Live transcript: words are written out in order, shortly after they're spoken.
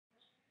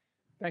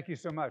Thank you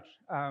so much.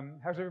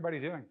 How's everybody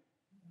doing?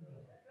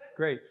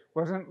 Great.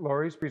 Wasn't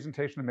Lori's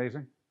presentation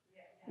amazing?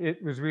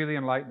 It was really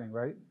enlightening,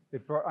 right?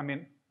 It brought, I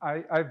mean,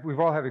 we've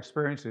all had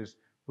experiences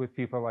with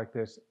people like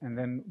this, and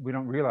then we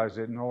don't realize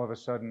it, and all of a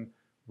sudden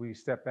we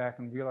step back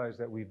and realize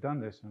that we've done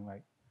this, and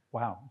like,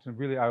 wow, it's a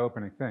really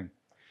eye-opening thing.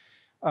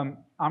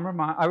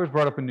 I was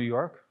brought up in New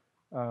York,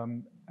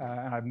 and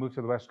I moved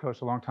to the West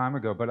Coast a long time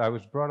ago, but I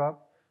was brought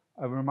up,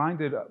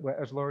 reminded,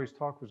 as Lori's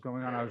talk was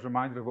going on, I was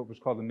reminded of what was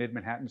called the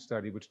Mid-Manhattan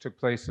Study, which took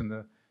place in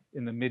the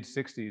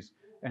mid-'60s,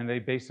 and they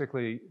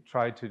basically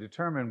tried to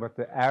determine what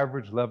the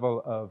average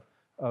level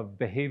of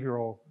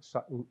behavioral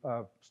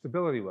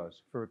stability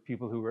was for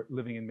people who were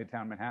living in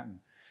Midtown Manhattan.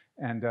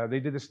 And they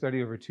did this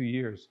study over 2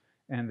 years,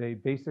 and they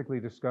basically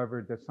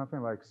discovered that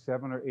something like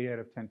 7 or 8 out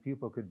of 10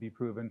 people could be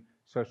proven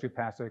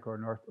sociopathic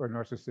or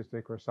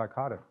narcissistic or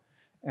psychotic.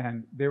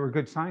 And they were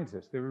good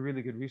scientists. They were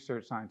really good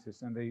research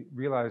scientists, and they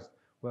realized,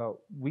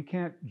 well, we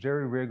can't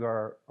jerry-rig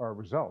our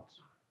results,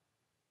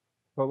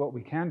 but what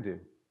we can do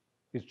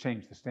is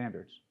change the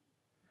standards.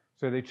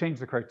 So they changed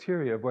the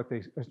criteria of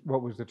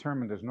what was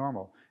determined as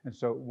normal. And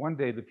so one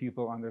day the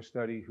people on their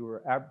study who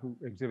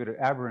exhibited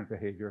aberrant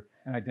behavior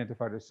and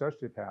identified as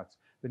sociopaths,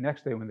 the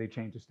next day when they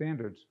changed the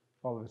standards,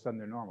 all of a sudden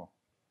they're normal.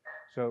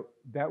 So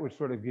that would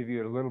sort of give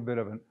you a little bit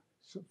of a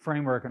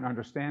framework and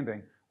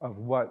understanding of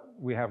what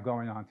we have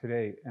going on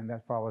today, and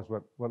that follows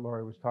what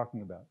Laurie was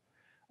talking about.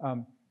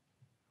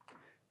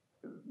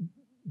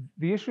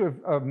 The issue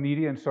of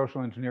media and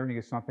social engineering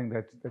is something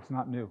that's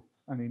not new.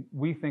 I mean,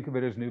 we think of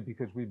it as new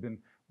because we've been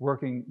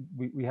working,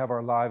 we have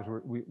our lives,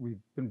 we've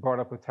been brought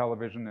up with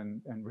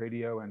television and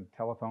radio and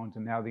telephones,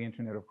 and now the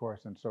internet, of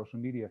course, and social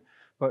media.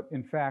 But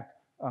in fact,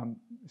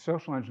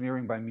 social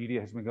engineering by media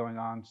has been going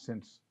on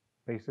since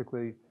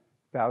basically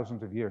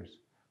thousands of years.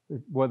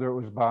 Whether it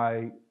was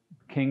by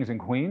kings and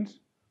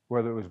queens,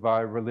 whether it was by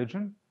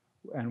religion,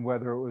 and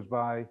whether it was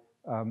by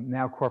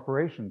now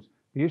corporations,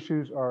 the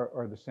issues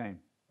are the same,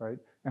 right?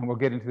 And we'll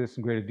get into this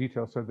in greater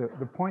detail. So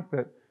the point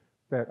that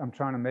I'm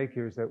trying to make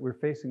here is that we're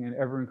facing an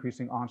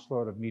ever-increasing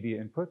onslaught of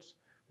media inputs.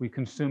 We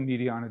consume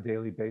media on a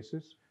daily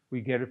basis. We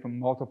get it from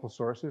multiple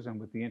sources, and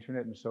with the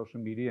internet and social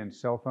media and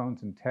cell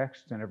phones and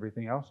texts and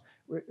everything else,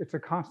 it's a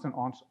constant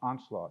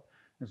onslaught.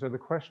 And so the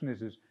question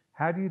is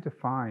how do you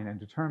define and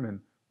determine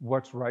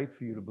what's right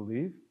for you to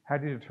believe? How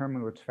do you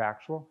determine what's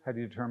factual? How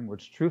do you determine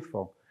what's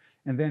truthful?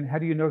 And then how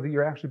do you know that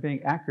you're actually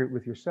being accurate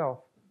with yourself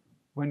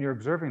when you're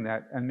observing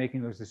that and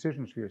making those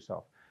decisions for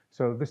yourself?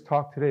 So this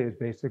talk today is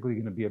basically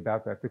going to be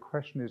about that. The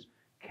question is,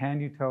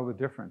 can you tell the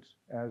difference?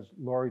 As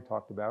Laurie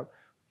talked about,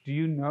 do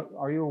you know,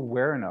 are you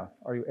aware enough,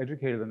 are you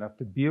educated enough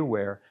to be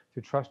aware, to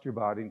trust your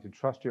body and to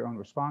trust your own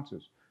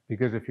responses?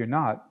 Because if you're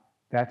not,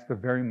 that's the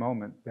very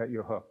moment that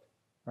you're hooked,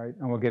 right?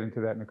 And we'll get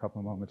into that in a couple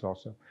of moments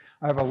also.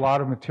 I have a lot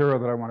of material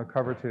that I want to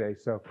cover today,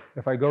 so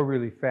if I go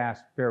really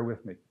fast, bear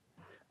with me.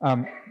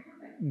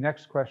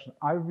 Next question,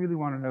 I really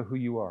want to know who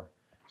you are.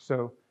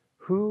 So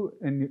who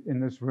in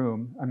this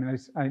room, I mean,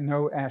 I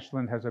know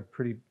Ashland has a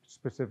pretty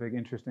specific,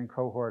 interesting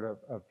cohort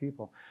of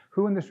people.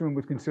 Who in this room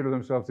would consider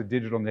themselves a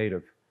digital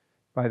native?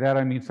 By that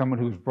I mean someone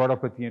who's brought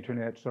up with the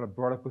internet, sort of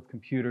brought up with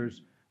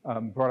computers,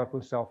 brought up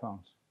with cell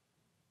phones.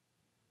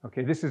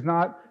 Okay, this is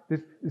not,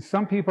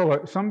 some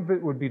of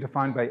it would be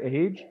defined by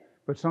age,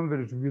 but some of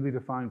it is really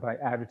defined by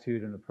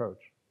attitude and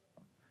approach.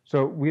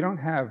 So we don't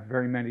have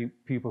very many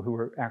people who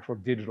are actual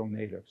digital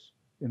natives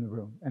in the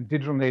room. And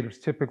digital natives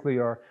typically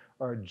are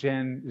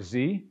Gen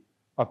Z,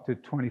 up to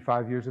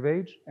 25 years of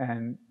age,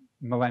 and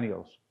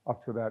millennials,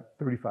 up to about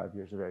 35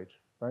 years of age,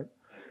 right?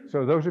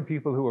 So those are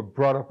people who are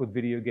brought up with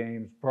video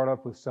games, brought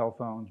up with cell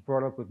phones,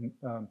 brought up with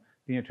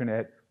the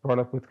internet, brought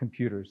up with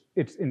computers.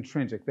 It's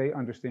intrinsic, they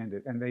understand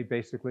it, and they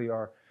basically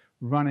are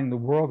running the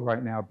world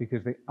right now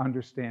because they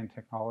understand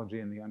technology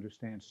and they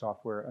understand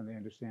software and they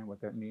understand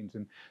what that means.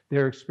 And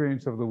their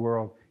experience of the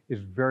world is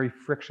very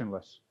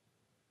frictionless.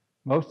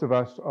 Most of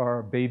us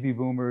are baby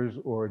boomers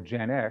or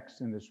Gen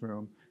X in this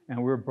room,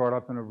 and we're brought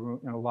up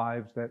in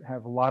lives that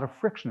have a lot of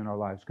friction in our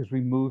lives because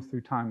we move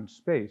through time and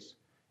space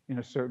in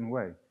a certain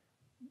way.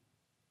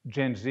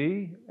 Gen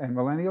Z and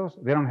millennials,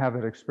 they don't have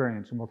that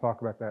experience, and we'll talk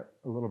about that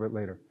a little bit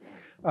later.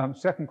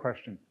 Second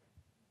question.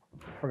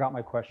 Forgot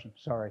my question,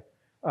 sorry.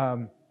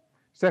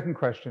 Second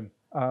question,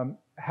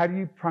 how do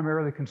you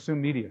primarily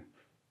consume media?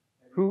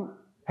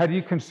 How do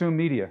you consume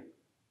media?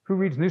 Who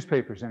reads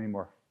newspapers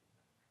anymore?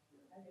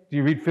 Do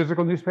you read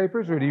physical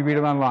newspapers or do you read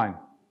them online?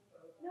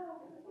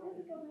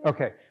 No.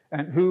 Okay,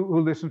 and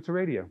who listens to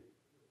radio?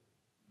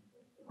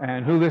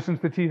 And who listens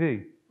to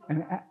TV?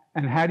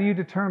 And how do you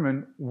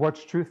determine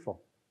what's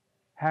truthful?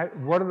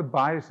 What are the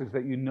biases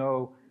that you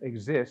know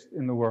exist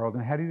in the world,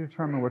 and how do you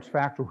determine what's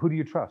factual? Who do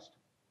you trust,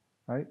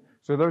 right?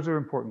 So those are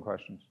important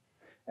questions.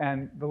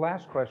 And the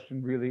last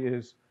question really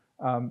is,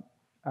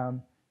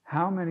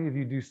 how many of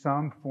you do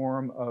some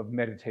form of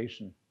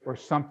meditation or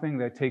something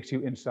that takes you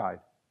inside?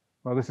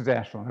 Well, this is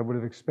Ashland. I would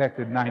have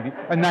expected a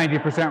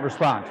 90%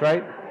 response,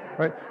 right?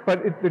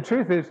 But the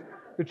truth is,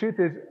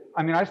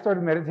 I mean, I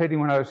started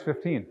meditating when I was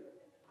 15.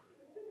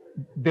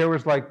 there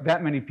was like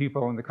that many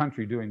people in the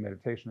country doing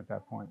meditation at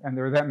that point, and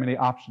there are that many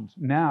options.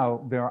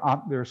 Now there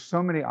are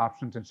so many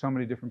options and so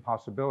many different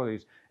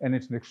possibilities, and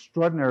it's an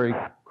extraordinary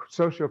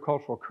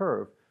socio-cultural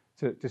curve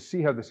to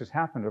see how this has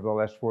happened over the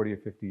last 40 or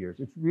 50 years.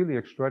 It's really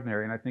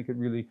extraordinary, and I think it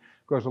really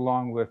goes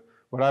along with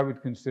what I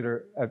would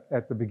consider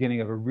at the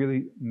beginning of a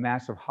really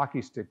massive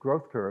hockey stick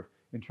growth curve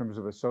in terms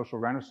of a social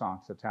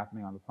renaissance that's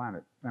happening on the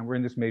planet. And we're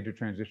in this major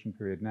transition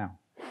period now.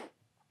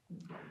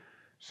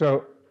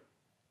 So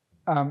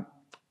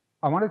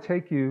I want to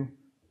take you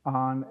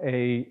on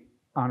a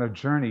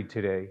journey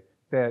today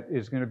that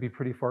is going to be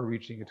pretty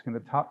far-reaching. It's going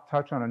to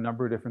touch on a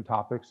number of different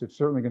topics. It's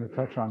certainly going to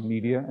touch on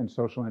media and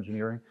social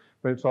engineering,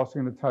 but it's also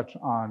going to touch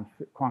on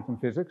quantum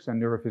physics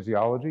and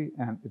neurophysiology,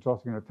 and it's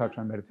also going to touch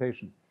on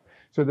meditation.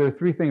 So there are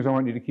three things I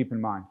want you to keep in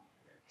mind.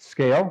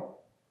 Scale,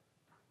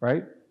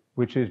 right,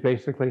 which is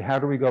basically how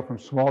do we go from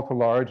small to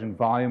large in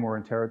volume or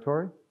in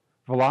territory.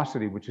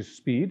 Velocity, which is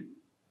speed,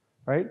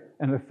 right?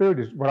 And the third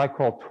is what I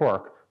call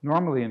torque.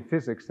 Normally in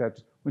physics,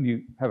 that's when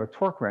you have a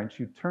torque wrench,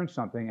 you turn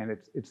something and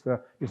it's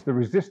the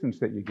resistance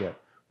that you get.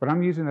 But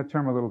I'm using the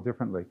term a little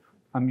differently.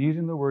 I'm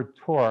using the word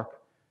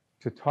torque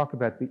to talk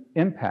about the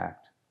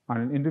impact on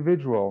an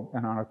individual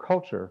and on a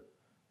culture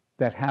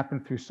that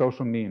happened through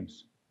social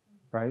memes,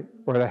 right?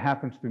 Or that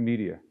happens through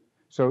media.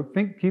 So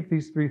keep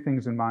these three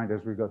things in mind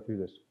as we go through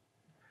this.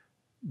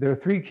 There are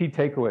three key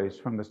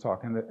takeaways from this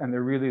talk, and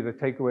they're really the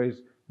takeaways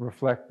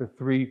reflect the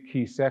three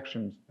key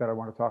sections that I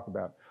want to talk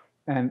about.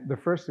 And the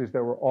first is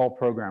that we're all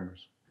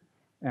programmers.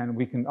 And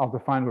I'll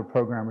define what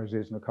programmers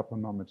is in a couple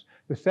of moments.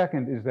 The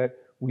second is that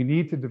we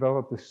need to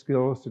develop the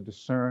skills to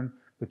discern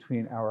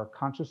between our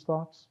conscious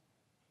thoughts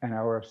and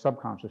our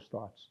subconscious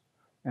thoughts.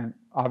 And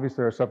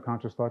obviously our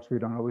subconscious thoughts we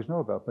don't always know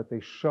about, but they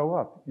show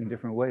up in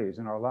different ways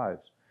in our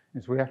lives.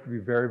 And so we have to be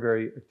very,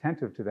 very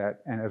attentive to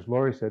that. And as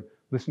Laurie said,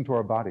 listen to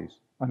our bodies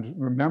and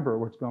remember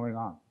what's going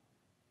on.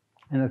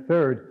 And the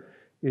third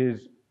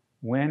is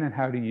when and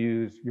how to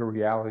use your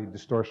reality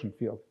distortion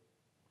field.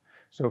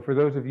 So for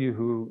those of you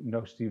who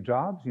know Steve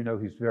Jobs, you know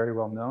he's very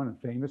well known and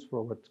famous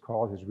for what's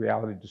called his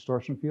reality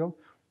distortion field.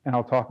 And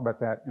I'll talk about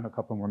that in a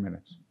couple more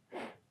minutes.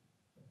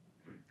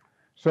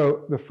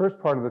 So the first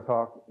part of the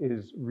talk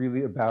is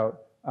really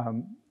about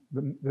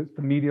the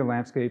media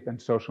landscape and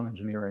social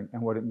engineering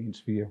and what it means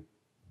for you.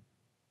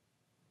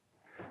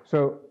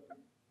 So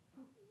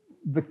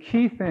the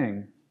key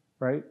thing,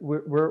 right,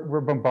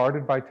 we're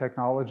bombarded by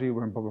technology,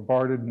 we're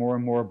bombarded more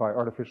and more by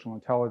artificial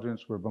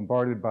intelligence, we're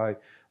bombarded by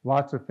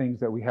lots of things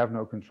that we have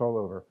no control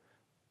over.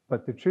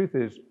 But the truth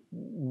is,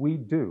 we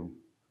do.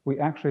 We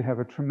actually have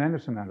a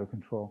tremendous amount of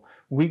control.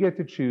 We get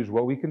to choose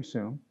what we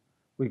consume,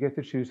 we get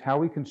to choose how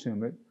we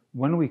consume it,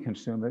 when we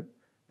consume it,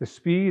 the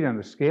speed and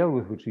the scale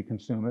with which we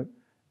consume it,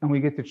 and we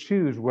get to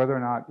choose whether or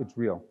not it's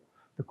real.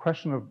 The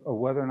question of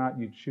whether or not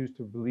you choose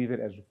to believe it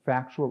as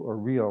factual or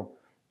real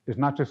is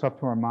not just up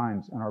to our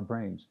minds and our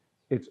brains.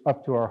 It's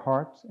up to our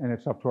hearts and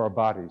it's up to our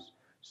bodies.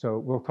 So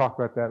we'll talk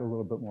about that a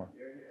little bit more.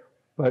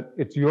 But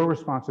it's your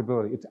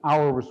responsibility. It's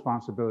our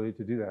responsibility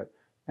to do that.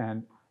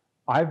 And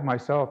I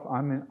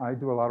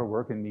do a lot of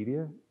work in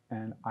media,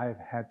 and I've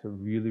had to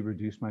really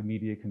reduce my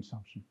media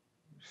consumption.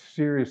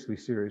 Seriously,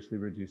 seriously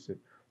reduce it,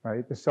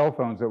 right? The cell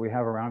phones that we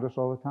have around us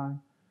all the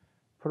time,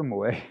 put them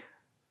away,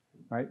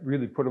 right?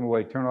 Really put them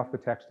away. Turn off the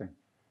texting.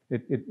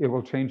 It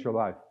will change your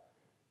life.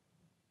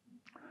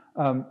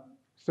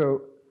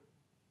 So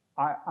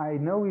I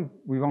know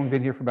we've only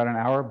been here for about an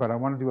hour, but I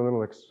want to do a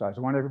little exercise.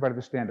 I want everybody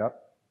to stand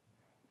up,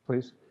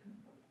 please.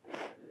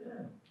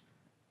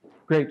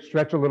 Great.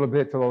 Stretch a little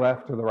bit to the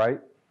left, to the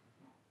right.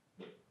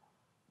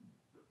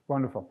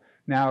 Wonderful.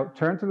 Now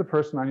turn to the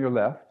person on your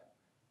left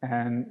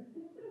and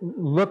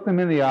look them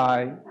in the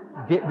eye.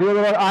 Do a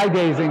little eye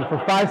gazing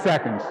for 5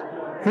 seconds,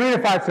 3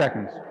 to 5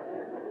 seconds.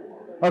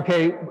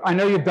 Okay, I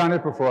know you've done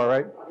it before,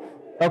 right?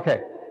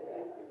 Okay.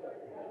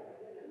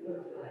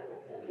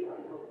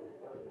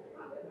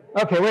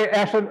 Okay, wait,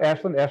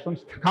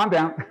 Ashlyn, calm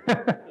down.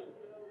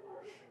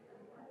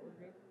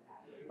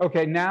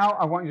 Okay, now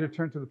I want you to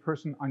turn to the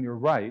person on your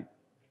right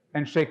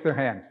and shake their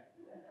hand.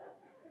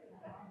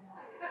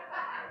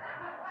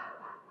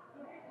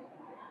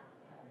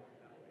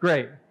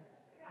 Great.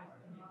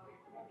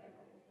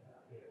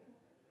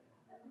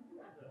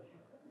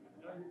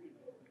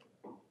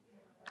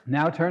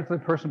 Now turn to the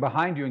person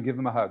behind you and give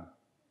them a hug.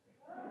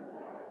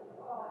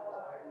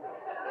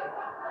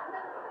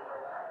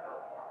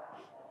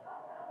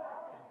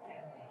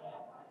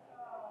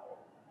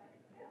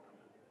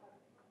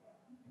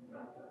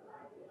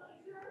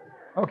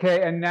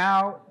 Okay, and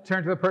now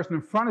turn to the person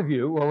in front of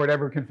you, or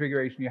whatever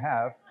configuration you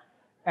have,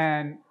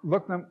 and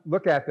look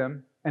at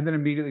them, and then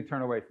immediately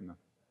turn away from them.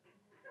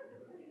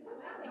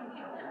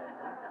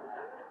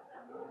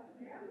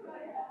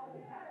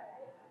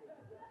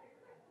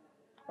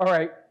 All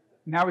right,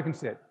 now we can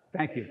sit.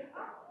 Thank you.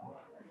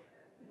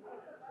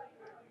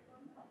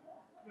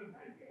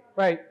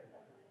 Right.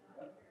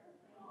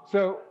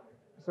 So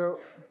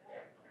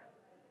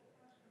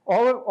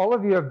All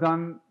of you have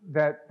done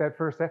that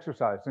first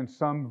exercise in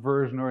some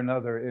version or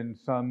another, in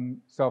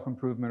some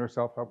self-improvement or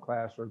self-help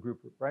class or group,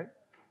 right?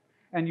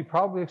 And you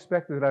probably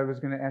expected that I was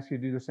going to ask you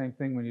to do the same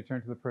thing when you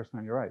turn to the person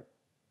on your right.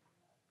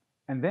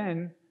 And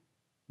then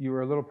you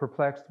were a little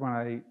perplexed when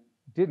I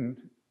didn't,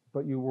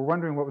 but you were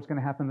wondering what was going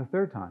to happen the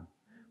third time.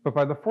 But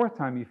by the fourth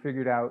time, you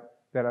figured out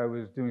that I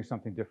was doing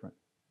something different,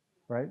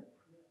 right?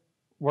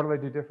 What did I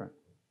do different?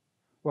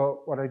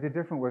 Well, what I did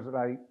different was that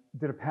I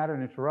did a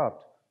pattern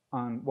interrupt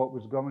on what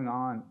was going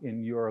on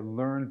in your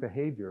learned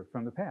behavior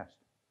from the past.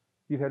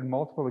 You've had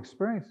multiple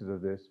experiences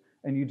of this,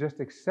 and you just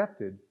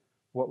accepted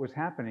what was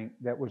happening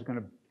that was going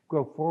to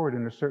go forward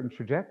in a certain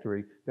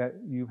trajectory that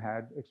you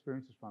had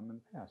experiences from in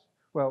the past.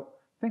 Well,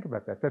 think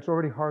about that. That's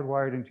already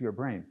hardwired into your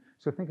brain.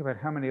 So think about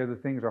how many other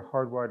things are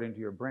hardwired into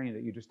your brain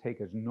that you just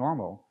take as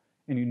normal,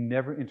 and you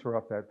never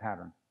interrupt that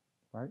pattern,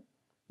 right?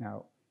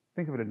 Now,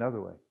 think of it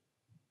another way.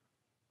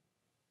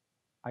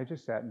 I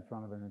just sat in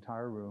front of an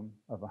entire room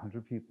of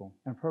 100 people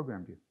and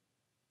programmed you.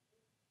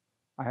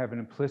 I have an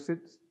implicit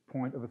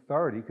point of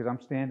authority because I'm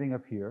standing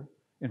up here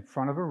in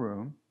front of a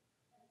room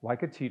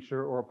like a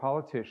teacher or a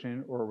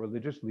politician or a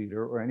religious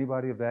leader or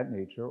anybody of that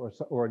nature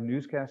or a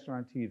newscaster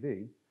on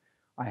TV.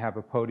 I have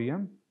a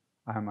podium,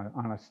 I'm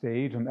on a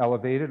stage, I'm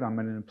elevated, I'm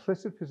in an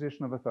implicit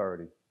position of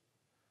authority.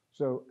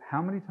 So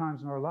how many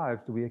times in our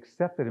lives do we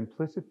accept that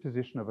implicit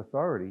position of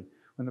authority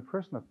when the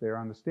person up there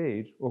on the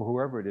stage or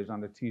whoever it is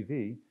on the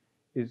TV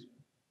is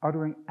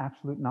uttering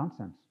absolute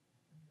nonsense,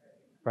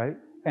 right?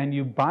 And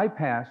you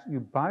bypass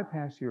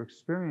your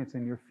experience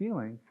and your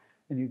feeling,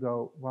 and you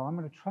go, well, I'm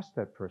going to trust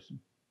that person.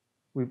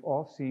 We've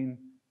all seen,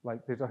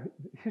 like,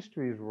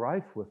 history is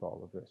rife with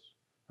all of this,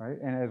 right?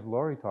 And as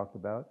Laurie talked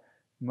about,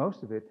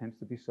 most of it tends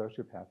to be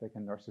sociopathic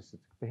and narcissistic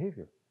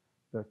behavior.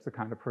 That's the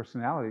kind of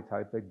personality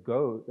type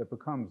that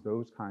becomes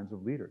those kinds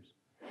of leaders.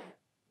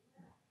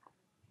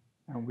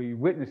 And we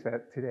witness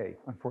that today,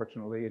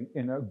 unfortunately,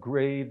 in a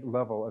grave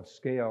level of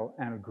scale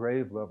and a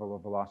grave level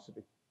of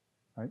velocity,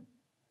 right?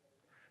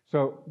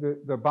 So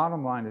the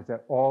bottom line is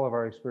that all of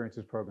our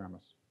experiences program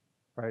us,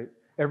 right?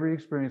 Every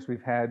experience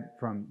we've had,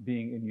 from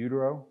being in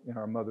utero, in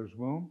our mother's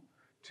womb,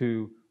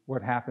 to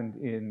what happened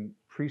in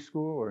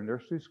preschool or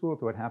nursery school,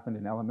 to what happened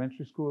in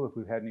elementary school, if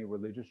we've had any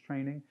religious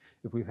training,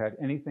 if we've had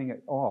anything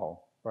at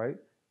all, right?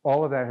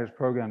 All of that has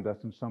programmed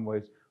us in some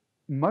ways,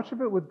 much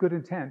of it with good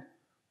intent,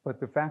 but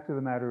the fact of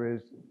the matter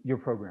is you're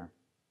programmed,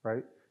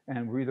 right?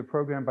 And we're either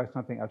programmed by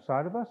something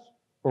outside of us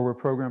or we're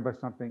programmed by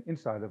something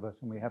inside of us,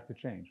 and we have to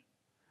change.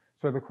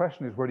 So the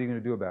question is, what are you going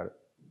to do about it,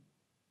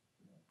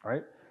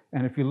 right?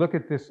 And if you look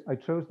at this, I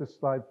chose this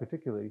slide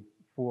particularly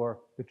for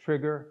the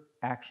trigger,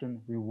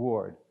 action,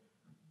 reward,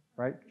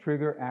 right?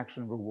 Trigger,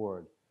 action,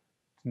 reward.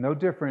 It's no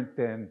different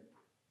than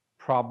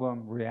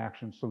problem,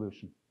 reaction,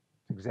 solution.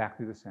 It's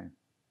exactly the same.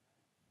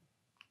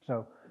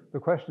 So the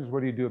question is, what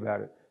do you do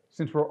about it?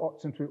 Since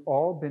we've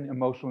all been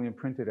emotionally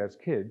imprinted as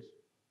kids,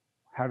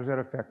 how does that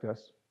affect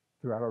us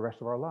throughout the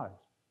rest of our lives,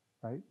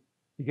 right?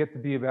 You get to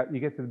be about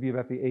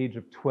the age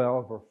of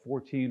 12 or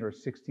 14 or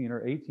 16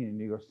 or 18, and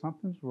you go,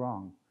 something's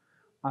wrong.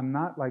 I'm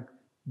not, like,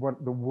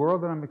 what the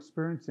world that I'm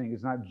experiencing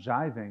is not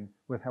jiving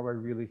with how I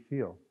really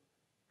feel.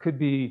 Could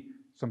be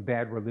some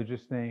bad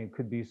religious thing, it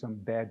could be some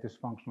bad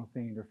dysfunctional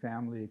thing in your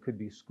family, it could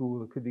be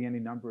school, it could be any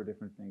number of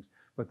different things.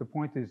 But the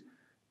point is,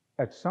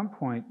 at some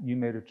point you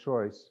made a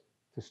choice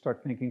to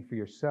start thinking for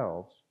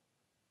yourselves,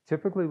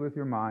 typically with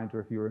your mind, or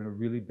if you're in a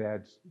really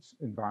bad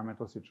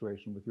environmental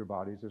situation, with your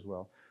bodies as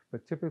well.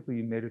 But typically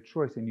you made a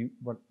choice, and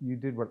you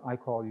did what I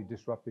call, you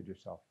disrupted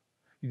yourself.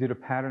 You did a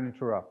pattern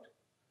interrupt,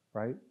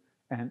 right?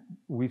 And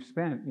we've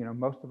spent,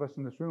 most of us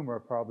in this room are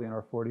probably in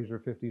our 40s or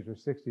 50s or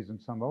 60s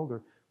and some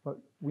older, but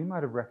we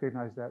might have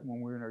recognized that when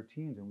we were in our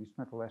teens, and we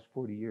spent the last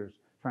 40 years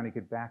trying to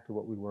get back to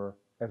what we were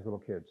as little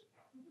kids,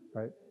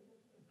 right?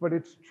 But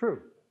it's true,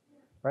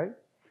 right?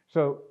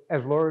 So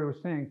as Laurie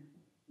was saying,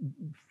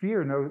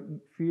 fear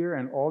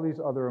and all these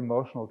other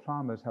emotional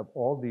traumas have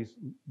all these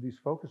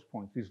focus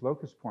points, these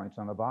locus points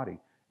on the body.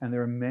 And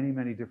there are many,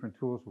 many different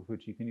tools with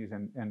which you can use.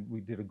 And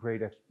we did a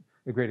great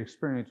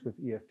experience with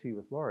EFT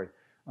with Laurie.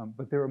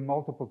 But there are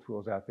multiple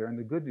tools out there. And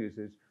the good news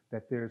is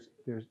that there's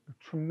a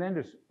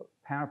tremendous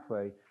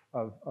panoply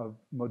of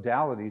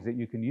modalities that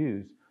you can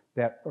use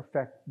that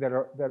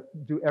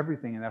do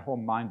everything in that whole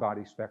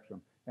mind-body spectrum.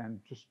 And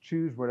just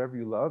choose whatever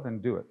you love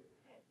and do it.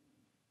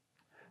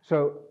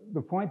 So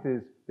the point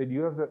is that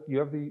you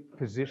have the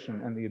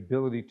position and the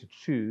ability to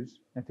choose,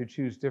 and to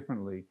choose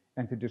differently,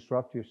 and to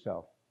disrupt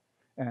yourself.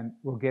 And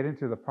we'll get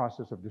into the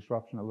process of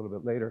disruption a little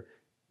bit later.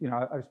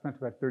 I've spent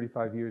about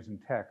 35 years in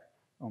tech,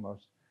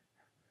 almost.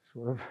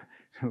 Sort of,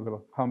 it's a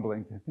little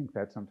humbling to think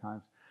that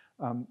sometimes.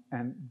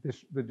 And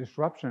the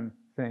disruption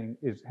thing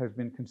has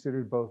been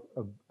considered both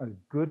a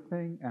good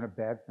thing and a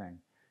bad thing.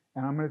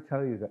 And I'm going to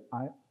tell you that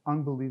I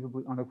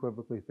unbelievably,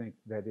 unequivocally think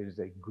that it is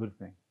a good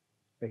thing.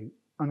 I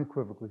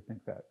unequivocally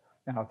think that,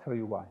 and I'll tell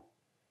you why.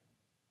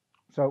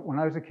 So when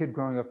I was a kid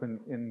growing up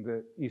in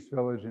the East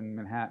Village in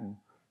Manhattan,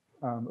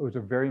 it was a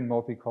very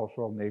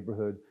multicultural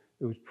neighborhood.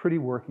 It was pretty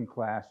working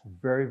class,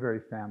 very,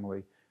 very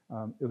family.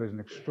 It was an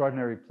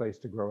extraordinary place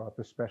to grow up,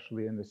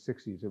 especially in the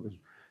 60s. It was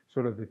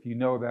sort of, if you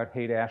know about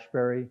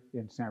Haight-Ashbury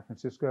in San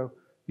Francisco,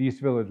 the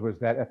East Village was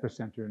that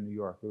epicenter in New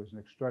York. It was an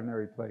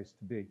extraordinary place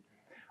to be.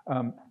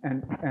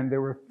 And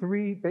there were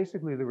three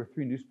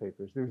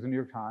newspapers. There was the New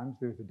York Times,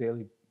 there was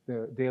the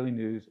Daily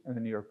News, and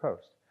the New York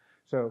Post.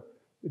 So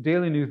the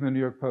Daily News and the New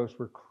York Post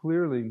were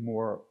clearly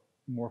more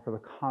for the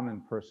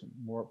common person,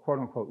 more quote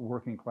unquote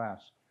working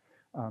class.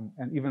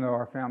 And even though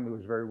our family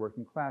was very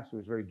working class, it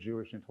was very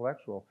Jewish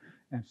intellectual.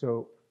 And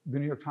so the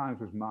New York Times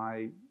was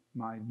my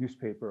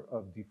newspaper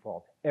of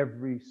default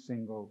every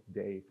single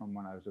day from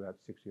when I was about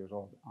 6 years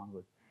old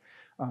onward.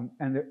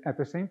 And at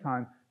the same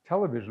time,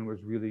 television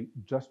was really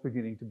just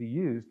beginning to be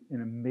used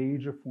in a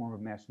major form of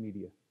mass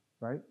media,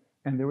 right?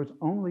 And there was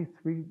only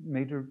three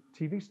major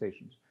TV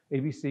stations,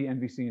 ABC,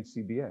 NBC, and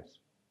CBS,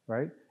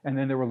 right? And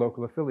then there were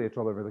local affiliates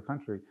all over the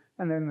country.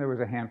 And then there was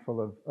a handful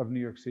of New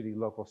York City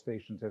local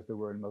stations, as there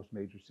were in most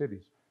major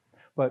cities.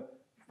 But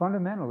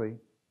fundamentally,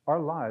 our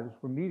lives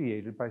were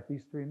mediated by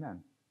these three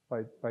men,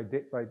 by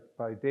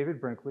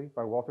David Brinkley,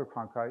 by Walter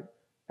Cronkite,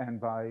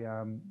 and by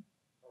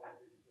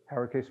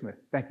Howard K. Smith.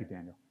 Thank you,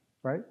 Daniel,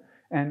 right?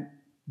 And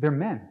they're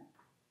men,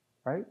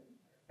 right?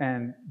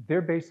 And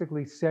they're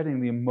basically setting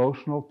the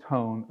emotional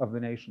tone of the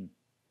nation.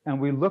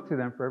 And we look to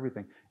them for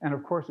everything. And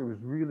of course, it was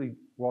really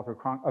Walter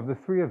Cronkite. Of the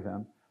three of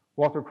them,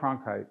 Walter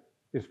Cronkite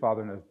is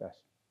father knows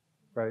best,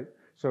 right?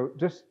 So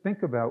just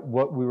think about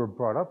what we were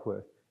brought up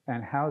with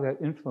and how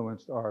that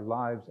influenced our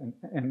lives and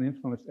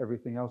influenced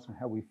everything else and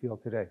how we feel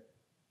today.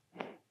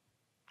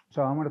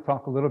 So I want to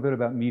talk a little bit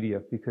about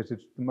media because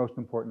it's the most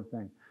important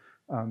thing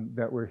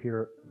that we're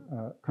here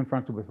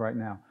confronted with right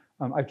now.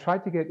 I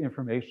tried to get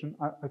information.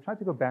 I tried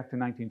to go back to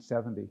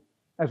 1970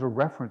 as a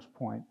reference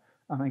point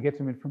and get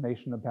some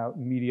information about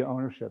media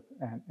ownership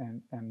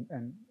and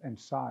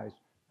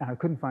size. And I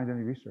couldn't find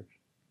any research.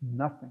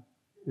 Nothing.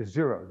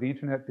 Zero. The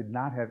internet did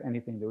not have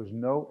anything. There was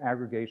no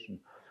aggregation.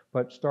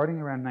 But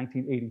starting around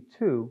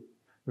 1982,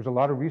 there's a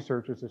lot of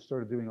researchers that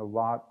started doing a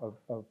lot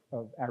of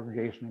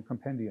aggregation and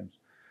compendiums.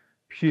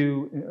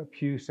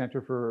 Pew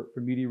Center for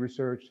Media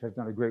Research has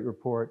done a great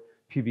report.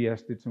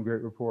 PBS did some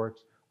great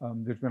reports.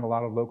 There's been a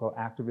lot of local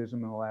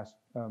activism in the last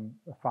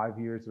 5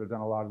 years that have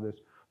done a lot of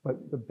this.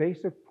 But the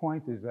basic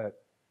point is that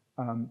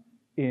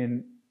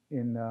in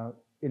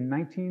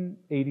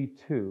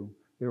 1982,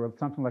 there were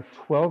something like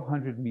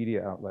 1,200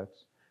 media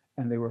outlets,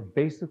 and they were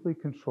basically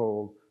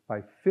controlled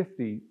by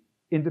 50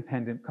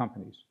 independent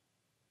companies.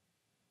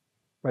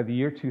 By the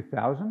year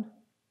 2000,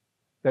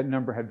 that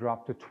number had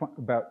dropped to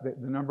the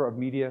number of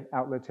media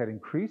outlets had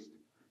increased,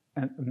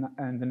 and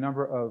the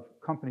number of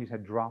companies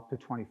had dropped to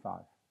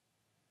 25.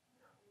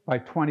 By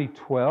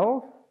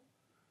 2012,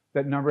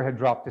 that number had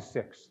dropped to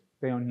 6.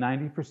 They own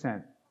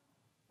 90%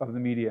 of the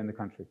media in the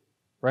country,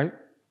 right?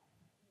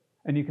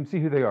 And you can see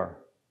who they are.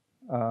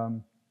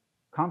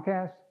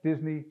 Comcast,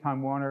 Disney,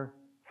 Time Warner,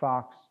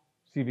 Fox,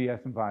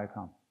 CBS, and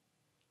Viacom.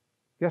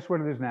 Guess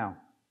what it is now?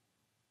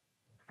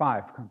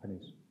 5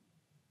 companies.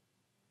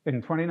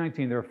 In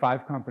 2019, there are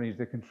 5 companies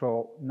that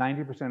control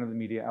 90% of the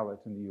media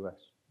outlets in the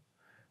US.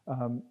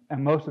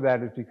 And most of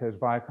that is because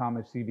Viacom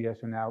and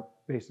CBS are now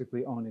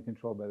basically owned and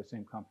controlled by the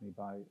same company,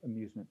 by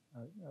amusement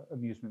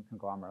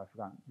conglomerate. I've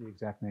forgotten the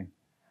exact name.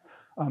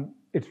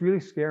 It's really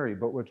scary,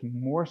 but what's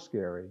more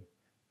scary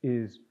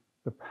is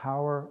the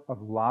power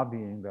of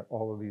lobbying that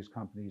all of these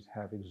companies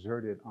have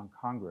exerted on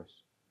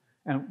Congress.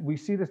 And we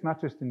see this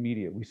not just in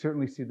media. We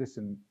certainly see this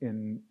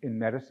in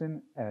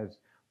medicine, as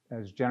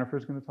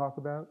Jennifer's going to talk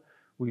about.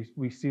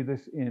 We see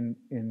this in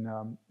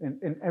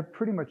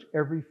pretty much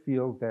every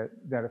field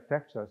that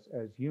affects us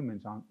as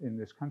humans in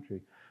this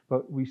country.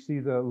 But we see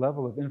the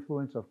level of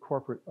influence of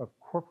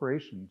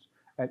corporations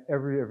at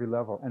every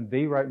level. And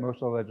they write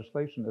most of the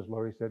legislation, as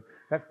Laurie said.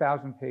 That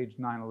 1,000-page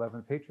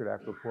 9/11 Patriot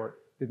Act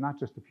report did not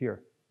just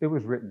appear. It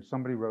was written.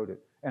 Somebody wrote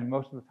it. And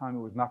most of the time,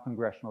 it was not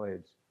congressional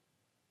aides,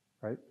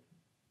 right?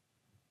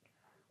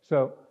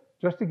 So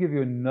just to give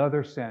you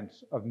another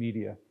sense of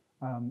media,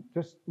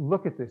 just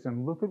look at this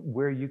and look at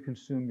where you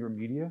consume your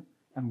media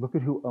and look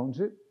at who owns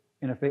it.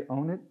 And if they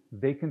own it,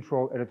 they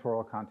control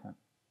editorial content.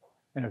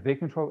 And if they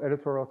control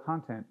editorial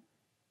content,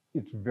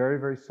 it's very,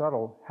 very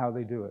subtle how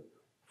they do it.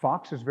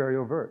 Fox is very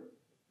overt,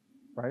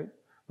 right?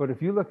 But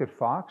if you look at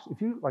Fox,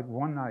 if you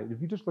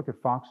just look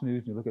at Fox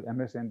News and you look at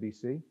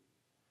MSNBC,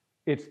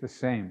 it's the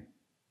same.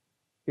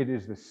 It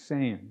is the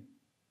same.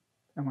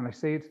 And when I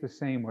say it's the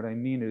same, what I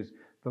mean is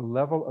the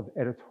level of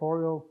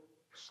editorial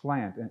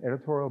slant and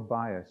editorial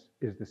bias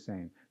is the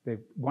same.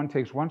 One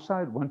takes one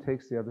side, one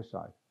takes the other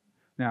side.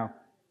 Now,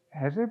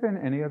 has there been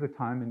any other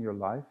time in your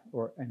life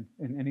or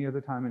in any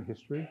other time in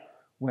history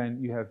when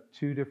you have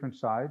 2 different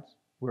sides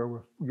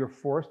where you're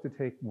forced to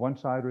take one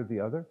side or the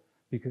other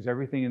because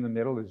everything in the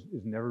middle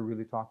is never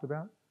really talked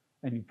about,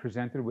 and you're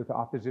presented with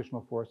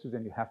oppositional forces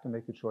and you have to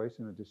make a choice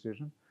and a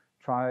decision?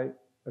 Try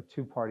a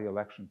 2-party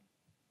election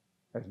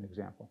as an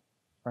example,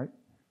 right?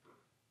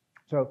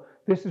 So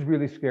this is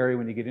really scary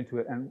when you get into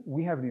it, and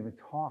we haven't even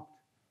talked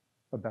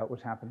about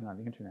what's happening on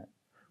the internet.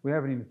 We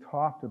haven't even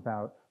talked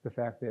about the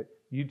fact that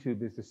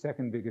YouTube is the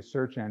second biggest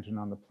search engine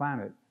on the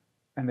planet,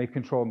 and they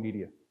control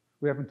media.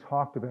 We haven't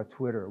talked about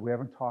Twitter. We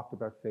haven't talked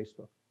about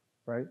Facebook,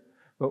 right?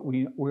 But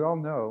we all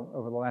know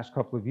over the last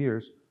couple of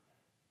years,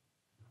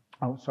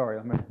 oh,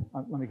 sorry,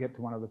 let me get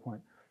to one other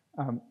point.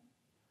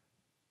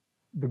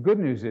 The good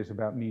news is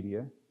about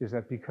media is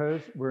that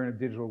because we're in a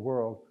digital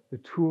world, the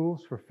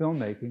tools for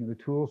filmmaking, the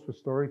tools for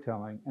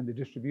storytelling, and the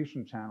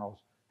distribution channels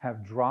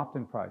have dropped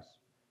in price.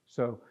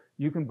 So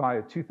you can buy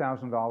a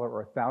 $2,000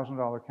 or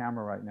 $1,000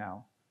 camera right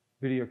now,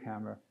 video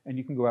camera, and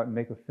you can go out and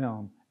make a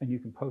film, and you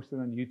can post it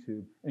on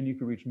YouTube, and you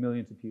can reach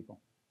millions of people.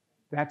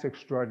 That's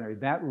extraordinary.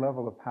 That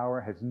level of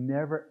power has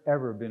never,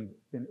 ever been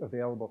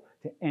available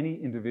to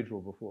any individual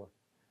before.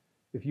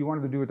 If you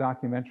wanted to do a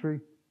documentary,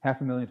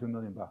 $500,000 to $1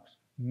 million bucks,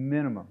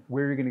 minimum.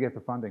 Where are you going to get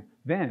the funding?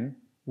 Then,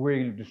 where are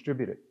you going to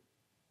distribute it?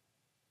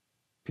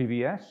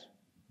 PBS,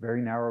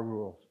 very narrow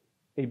rules.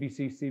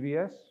 ABC,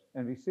 CBS,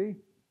 NBC,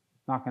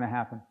 not going to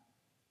happen.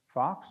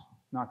 Fox,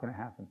 not going to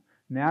happen.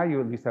 Now you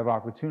at least have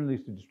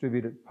opportunities to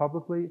distribute it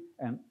publicly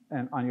and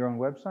on your own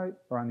website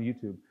or on the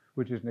YouTube,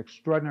 which is an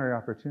extraordinary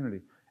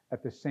opportunity.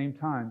 At the same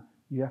time,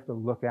 you have to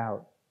look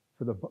out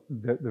for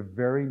the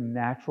very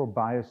natural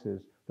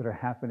biases that are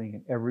happening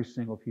in every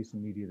single piece of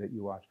media that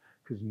you watch,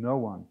 because no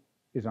one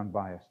is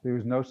unbiased. There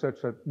is no such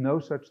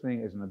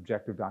thing as an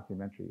objective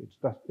documentary.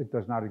 It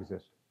does not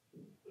exist.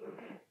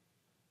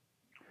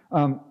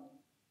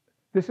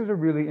 This is a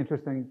really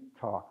interesting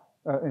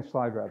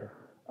slide rather.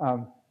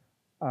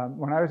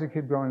 When I was a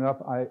kid growing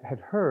up, I had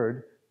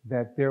heard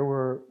that there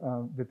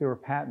were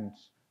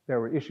patents that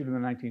were issued in the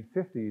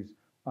 1950s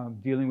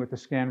dealing with the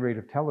scan rate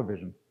of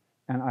television.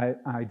 And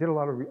I've done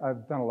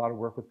a lot of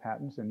work with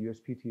patents and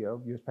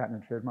USPTO, US Patent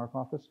and Trademark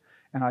Office,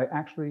 and I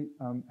actually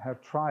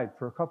have tried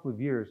for a couple of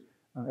years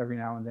every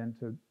now and then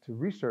to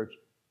research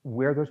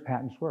where those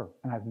patents were,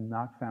 and I've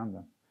not found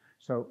them.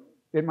 So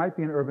it might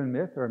be an urban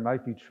myth, or it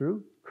might be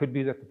true. Could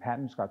be that the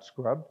patents got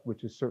scrubbed,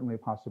 which is certainly a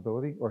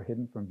possibility, or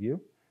hidden from view.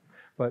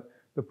 But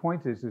the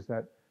point is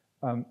that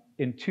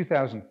in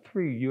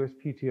 2003,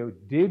 USPTO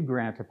did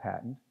grant a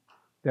patent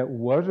that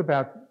was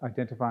about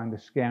identifying the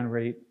scan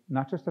rate,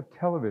 not just of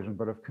television,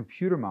 but of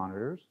computer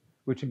monitors,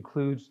 which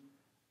includes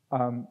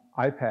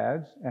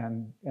iPads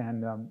and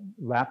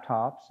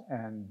laptops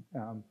and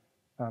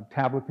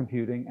tablet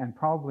computing, and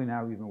probably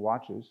now even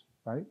watches,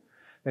 right?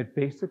 That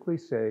basically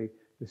say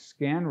the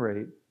scan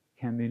rate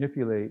can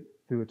manipulate,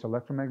 through its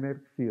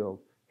electromagnetic field,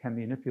 can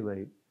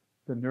manipulate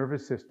the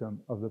nervous system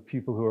of the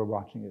people who are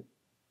watching it,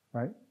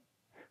 right?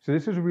 So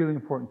this is a really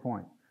important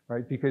point,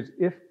 right? Because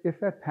if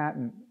that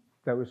patent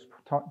that was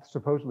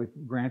supposedly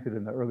granted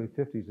in the early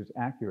 50s is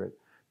accurate,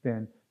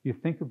 then you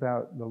think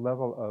about the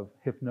level of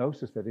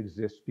hypnosis that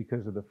exists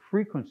because of the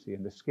frequency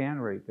and the scan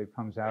rate that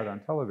comes out on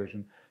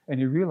television, and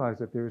you realize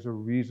that there's a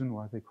reason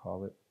why they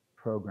call it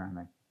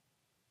programming.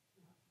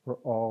 We're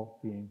all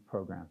being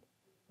programmed,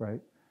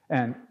 right?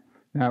 And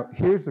now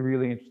here's the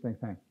really interesting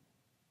thing.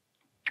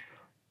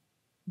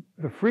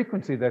 The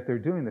frequency that they're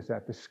doing this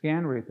at, the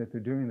scan rate that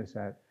they're doing this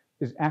at,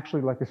 is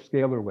actually like a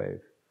scalar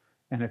wave.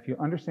 And if you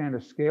understand a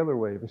scalar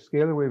wave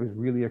is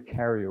really a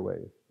carrier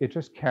wave. It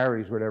just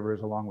carries whatever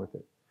is along with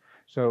it.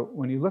 So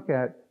when you look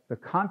at the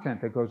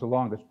content that goes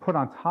along, that's put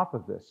on top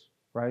of this,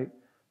 right?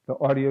 The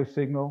audio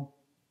signal,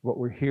 what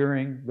we're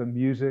hearing, the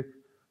music,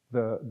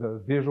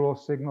 the visual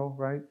signal,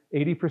 right?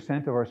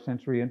 80% of our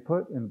sensory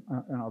input in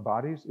our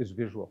bodies is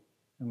visual,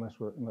 unless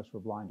we're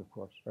blind, of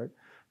course, right?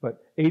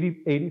 But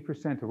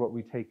 80% of what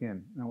we take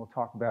in, and we'll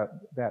talk about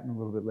that in a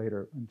little bit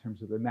later in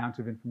terms of the amount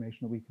of information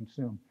that we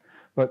consume.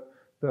 But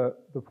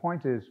the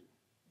point is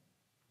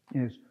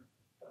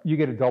you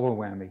get a double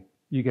whammy.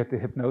 You get the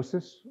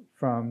hypnosis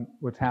from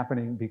what's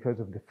happening because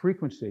of the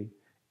frequency,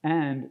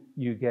 and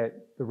you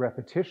get the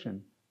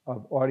repetition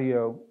of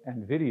audio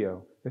and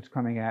video that's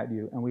coming at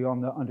you. And we all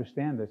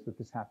understand that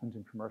this happens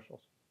in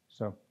commercials.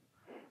 So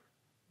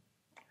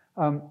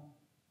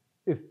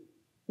if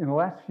in the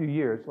last few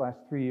years, last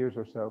 3 years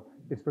or so,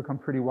 it's become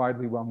pretty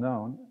widely well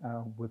known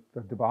with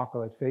the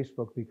debacle at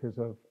Facebook because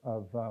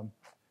of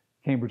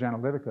Cambridge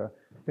Analytica,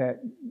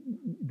 that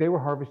they were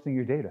harvesting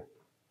your data.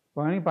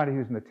 Well, anybody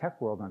who's in the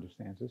tech world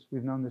understands this.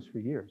 We've known this for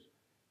years.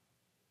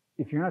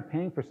 If you're not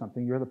paying for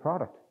something, you're the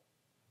product.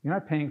 You're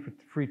not paying for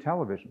free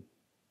television.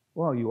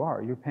 Well, you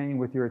are. You're paying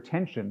with your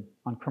attention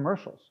on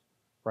commercials,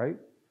 right?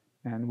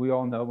 And we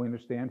all know, we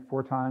understand,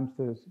 4 times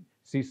to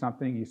see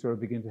something, you sort of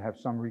begin to have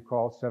some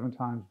recall, 7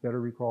 times better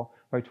recall.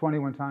 By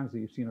 21 times that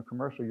you've seen a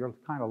commercial, you're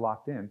kind of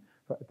locked in.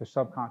 But at the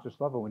subconscious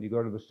level, when you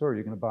go to the store,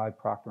 you're going to buy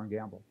Procter &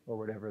 Gamble or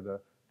whatever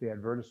the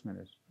advertisement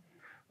is.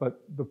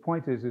 But the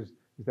point is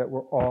that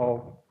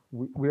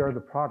we are the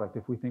product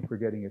if we think we're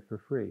getting it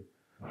for free.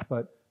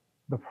 But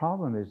the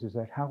problem is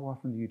that how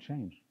often do you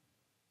change?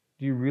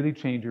 Do you really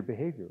change your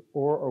behavior?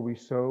 Or are we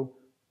so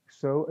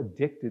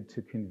addicted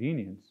to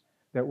convenience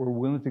that we're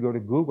willing to go to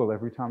Google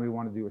every time we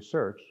want to do a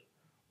search,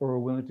 or we're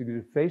willing to go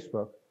to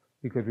Facebook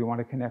because we want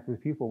to connect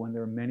with people when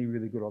there are many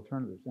really good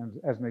alternatives? And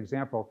as an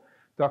example,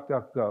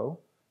 DuckDuckGo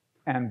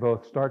and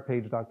both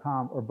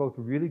startpage.com are both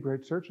really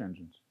great search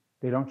engines.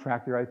 They don't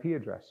track your IP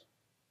address,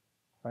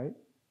 right?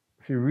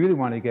 If you really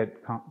want to get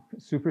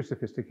super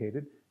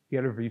sophisticated,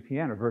 get a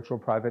VPN, a virtual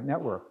private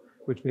network,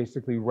 which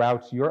basically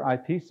routes your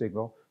IP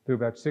signal through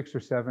about 6 or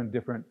 7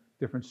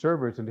 different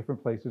servers in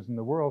different places in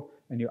the world,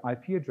 and your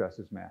IP address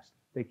is masked.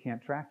 They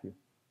can't track you,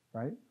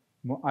 right?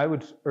 Well, I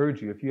would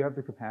urge you, if you have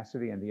the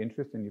capacity and the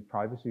interest and your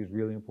privacy is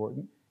really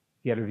important,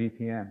 get a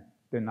VPN.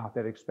 They're not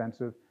that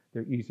expensive.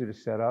 They're easy to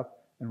set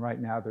up, and right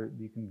now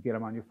you can get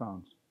them on your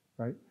phones,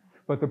 right?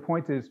 But the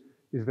point is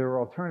there are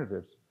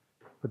alternatives.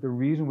 But the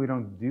reason we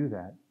don't do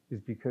that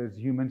is because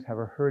humans have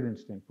a herd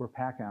instinct. We're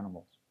pack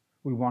animals.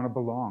 We want to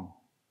belong.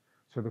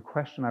 So the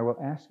question I will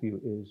ask you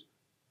is,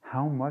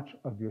 how much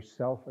of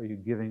yourself are you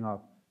giving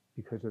up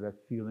because of that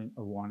feeling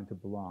of wanting to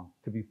belong,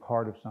 to be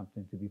part of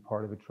something, to be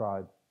part of a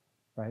tribe,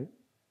 right?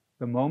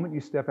 The moment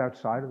you step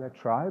outside of that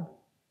tribe,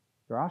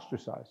 you're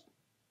ostracized,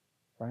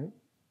 right?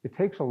 It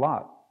takes a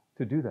lot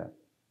to do that.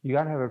 You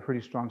got to have a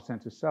pretty strong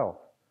sense of self.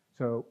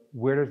 So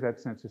where does that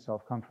sense of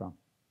self come from?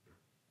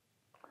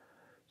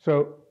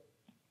 So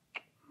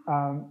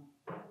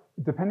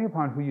depending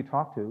upon who you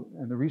talk to,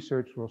 and the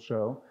research will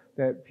show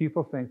that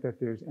people think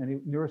that there's any,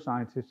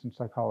 neuroscientists and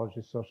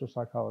psychologists, social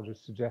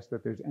psychologists suggest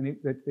that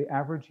that the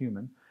average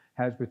human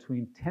has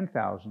between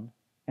 10,000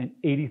 and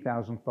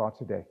 80,000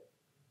 thoughts a day.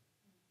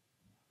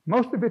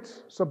 Most of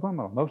it's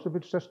subliminal, most of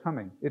it's just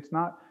coming.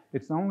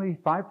 It's only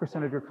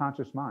 5% of your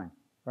conscious mind,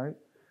 right?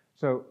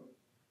 So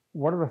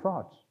what are the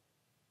thoughts?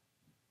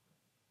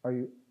 Are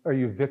you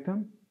a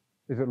victim?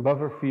 Is it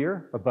love or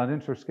fear,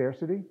 abundance or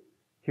scarcity?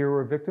 Hero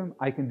or victim?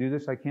 I can do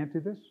this, I can't do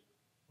this?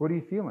 What are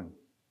you feeling,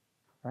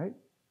 right?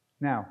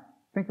 Now,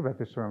 think about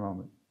this for a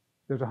moment.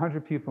 There's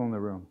 100 people in the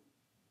room.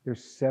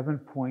 There's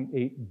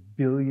 7.8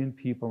 billion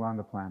people on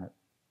the planet.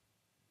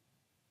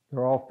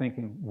 They're all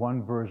thinking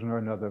one version or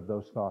another of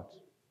those thoughts,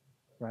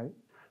 right?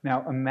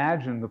 Now,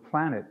 imagine the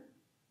planet.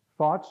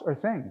 Thoughts are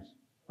things,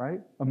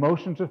 right?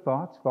 Emotions are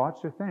thoughts,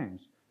 thoughts are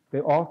things. They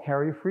all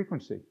carry a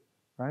frequency,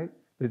 right?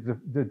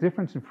 The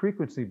difference in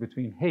frequency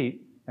between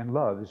hate and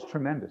love is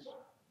tremendous.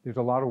 There's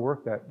a lot of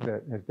work that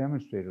has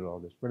demonstrated all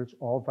this, but it's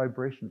all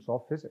vibration, it's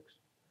all physics.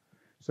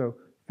 So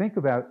think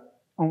about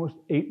almost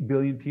 8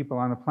 billion people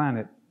on the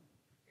planet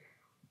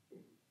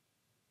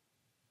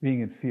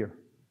being in fear.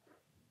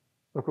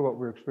 Look at what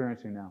we're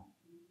experiencing now.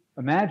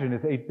 Imagine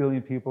if 8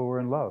 billion people were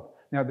in love.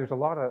 Now there's a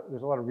lot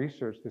of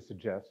research to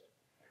suggest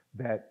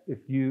that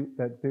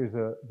there's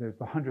the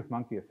 100th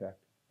monkey effect,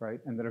 right?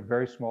 And that a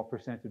very small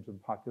percentage of the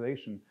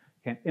population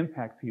can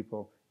impact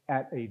people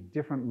at a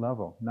different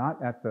level, not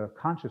at the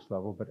conscious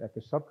level, but at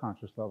the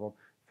subconscious level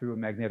through a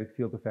magnetic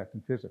field effect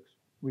in physics.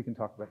 We can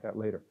talk about that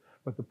later.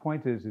 But the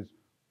point is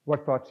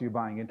what thoughts are you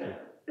buying into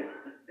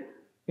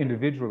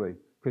individually?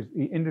 Because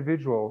the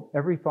individual,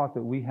 every thought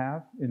that we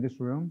have in this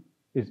room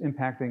is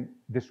impacting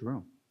this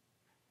room.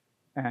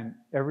 And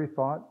every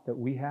thought that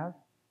we have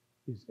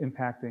is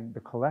impacting the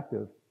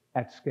collective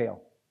at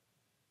scale.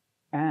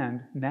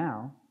 And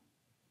now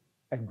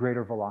at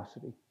greater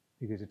velocity,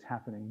 because it's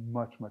happening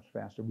much, much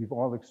faster. We've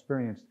all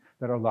experienced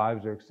that our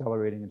lives are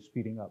accelerating and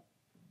speeding up.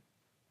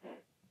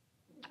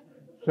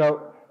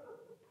 So,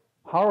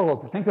 horrible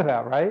to think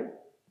about, right?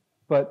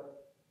 But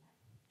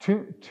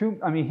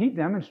he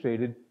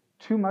demonstrated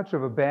too much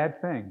of a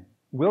bad thing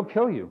will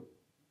kill you.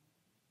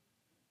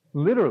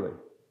 Literally.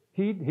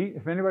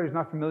 If anybody's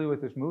not familiar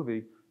with this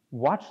movie,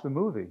 watch the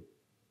movie.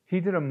 He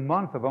did a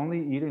month of only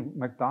eating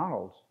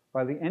McDonald's.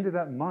 By the end of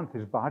that month,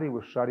 his body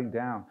was shutting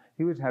down.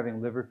 He was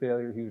having liver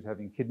failure. He was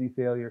having kidney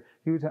failure.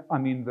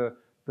 The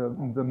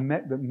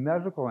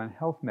medical and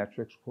health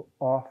metrics were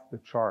off the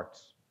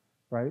charts,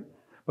 right?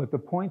 But the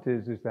point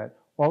is that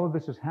all of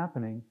this is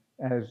happening,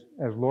 as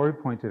Lori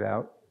pointed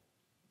out,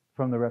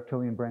 from the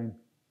reptilian brain,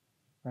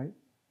 right?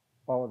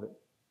 All of it,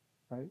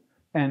 right?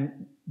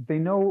 And they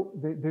know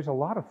there's a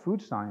lot of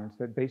food science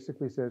that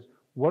basically says,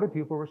 what do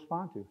people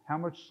respond to? How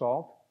much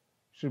salt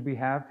should we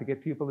have to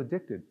get people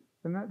addicted?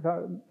 And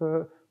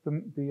the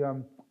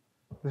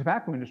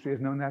tobacco industry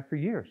has known that for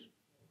years,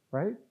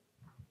 right?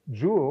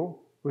 Juul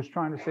was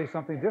trying to say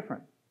something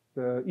different.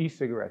 The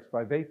e-cigarettes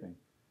by vaping,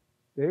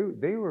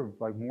 they were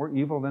like more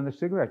evil than the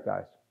cigarette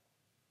guys.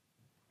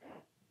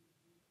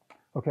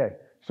 Okay,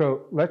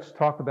 so let's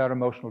talk about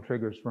emotional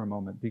triggers for a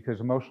moment, because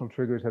emotional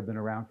triggers have been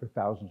around for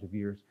thousands of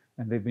years,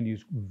 and they've been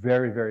used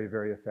very, very,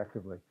 very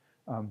effectively.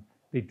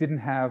 They didn't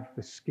have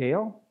the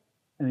scale,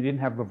 and they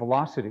didn't have the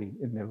velocity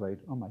in Middle Age.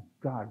 Oh my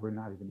God, we're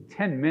not even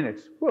 10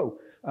 minutes. Whoa.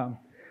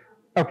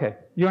 Okay,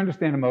 you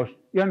understand emotion.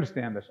 You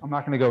understand this. I'm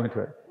not going to go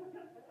into it.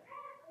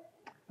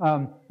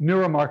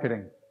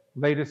 Neuromarketing,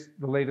 the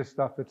latest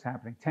stuff that's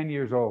happening, 10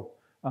 years old.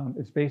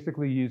 It's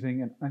basically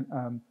using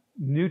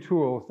new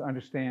tools to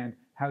understand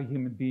how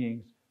human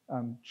beings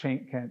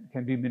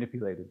can be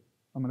manipulated.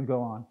 I'm going to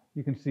go on.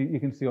 You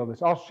can see all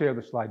this. I'll share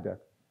the slide deck.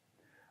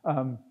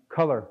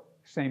 Color,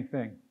 same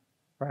thing,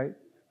 right?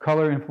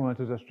 Color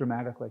influences us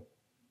dramatically.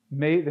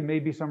 There may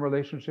be some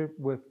relationship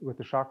with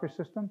the chakra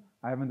system.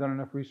 I haven't done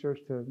enough research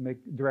to make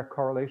direct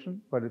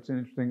correlation, but it's an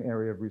interesting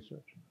area of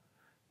research.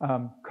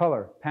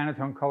 Color,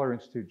 Pantone Color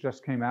Institute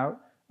just came out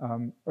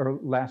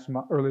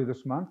earlier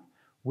this month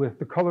with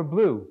the color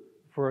blue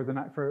for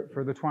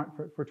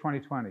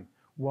 2020.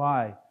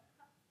 Why?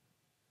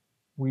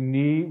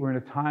 We're in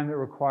a time that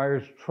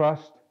requires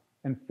trust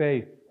and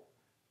faith.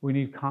 We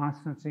need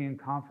constancy and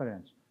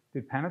confidence.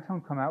 Did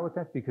Pantone come out with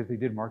that because they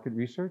did market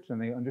research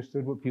and they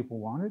understood what people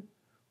wanted?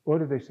 Or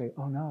did they say,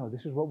 oh no,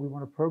 this is what we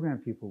want to program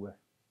people with?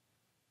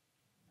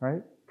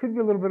 Right? Could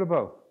be a little bit of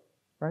both,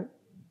 right?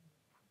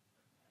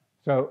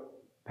 So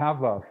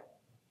Pavlov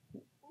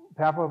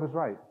is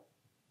right.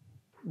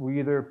 We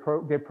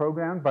either get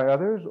programmed by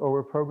others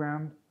or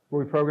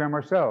we program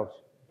ourselves.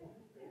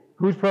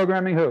 Who's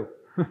programming who?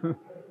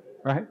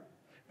 Right?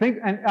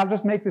 And I'll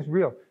just make this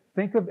real.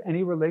 Think of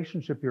any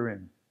relationship you're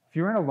in. If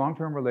you're in a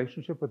long-term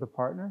relationship with a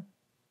partner,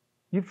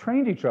 you've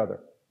trained each other,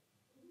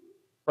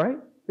 right?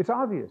 It's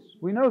obvious.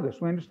 We know this.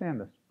 We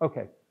understand this.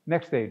 Okay,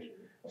 next stage,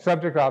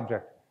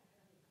 subject-object.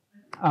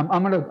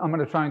 I'm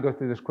gonna try and go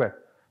through this quick,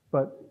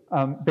 but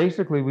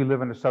basically we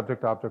live in a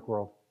subject-object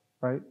world,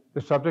 right?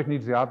 The subject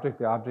needs the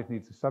object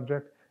needs the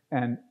subject,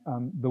 and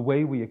the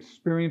way we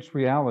experience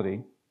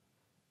reality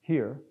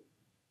here,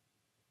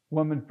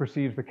 woman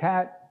perceives the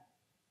cat,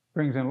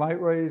 brings in light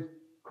rays,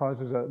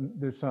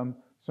 there's some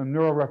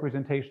neural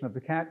representation of the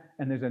cat,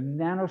 and there's a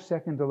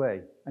nanosecond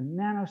delay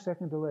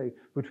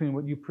between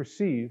what you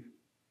perceive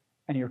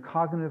and your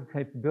cognitive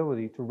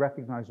capability to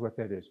recognize what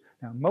that is.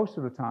 Now, most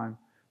of the time,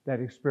 that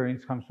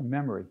experience comes from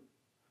memory.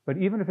 But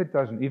even if it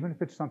doesn't, even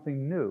if it's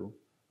something new,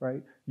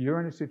 right,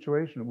 you're in a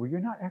situation where you're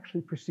not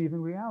actually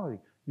perceiving reality.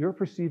 You're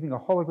perceiving a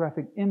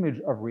holographic image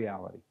of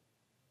reality,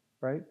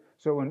 right?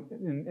 So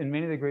in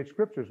many of the great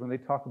scriptures, when they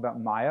talk about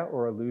Maya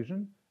or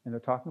illusion, and they're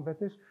talking about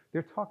this,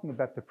 they're talking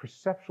about the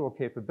perceptual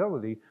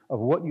capability of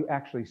what you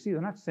actually see.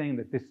 They're not saying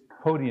that this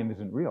podium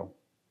isn't real.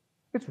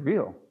 It's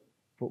real,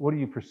 but what do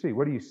you perceive?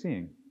 What are you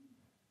seeing?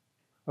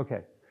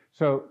 Okay,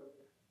 so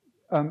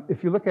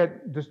if you look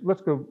at,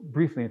 let's go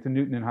briefly into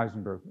Newton and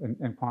Heisenberg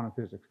and quantum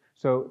physics.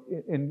 So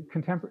in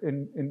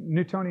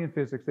Newtonian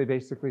physics, they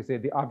basically say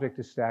the object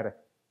is static,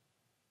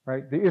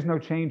 right? There is no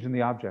change in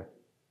the object,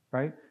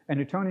 right? And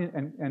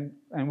Newtonian,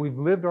 and we've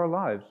lived our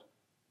lives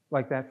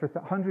like that for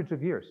hundreds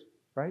of years,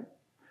 right?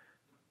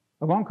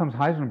 Along comes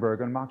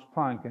Heisenberg and Max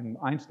Planck and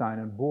Einstein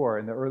and Bohr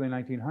in the early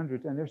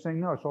 1900s, and they're saying,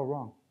 no, it's all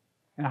wrong.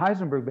 And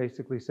Heisenberg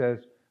basically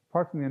says,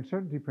 apart from the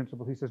uncertainty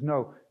principle, he says,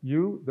 no,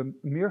 the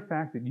mere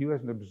fact that you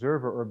as an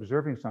observer are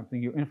observing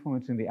something, you're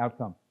influencing the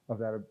outcome of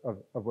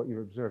what you've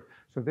observed.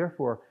 So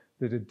therefore,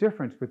 there's a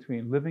difference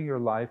between living your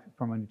life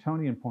from a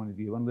Newtonian point of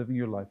view and living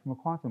your life from a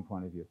quantum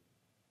point of view.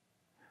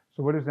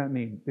 So what does that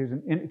mean?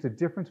 It's a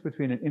difference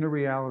between an inner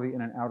reality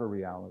and an outer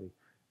reality.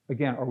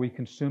 Again, are we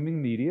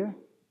consuming media?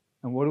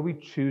 And what are we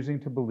choosing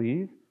to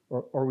believe?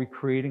 Or are we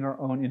creating our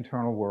own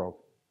internal world?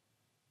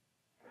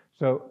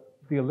 So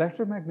the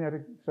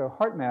electromagnetic, so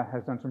HeartMath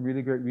has done some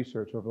really great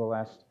research over the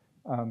last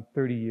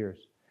 30 years.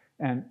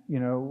 And, you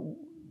know,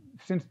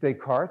 since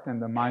Descartes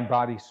and the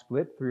mind-body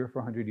split 300 or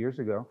 400 years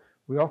ago,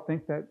 we all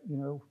think that, you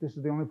know, this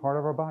is the only part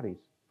of our bodies,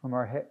 from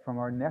our head, from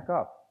our neck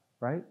up,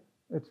 right?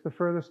 It's the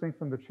furthest thing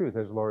from the truth,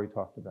 as Laurie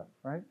talked about,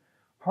 right?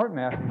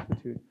 HeartMath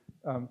Institute,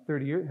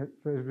 30 years, has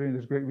been doing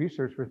this great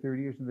research for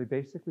 30 years, and they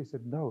basically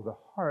said, no, the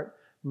heart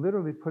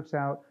literally puts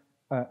out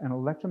an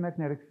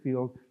electromagnetic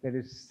field that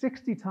is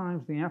 60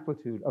 times the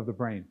amplitude of the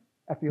brain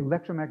at the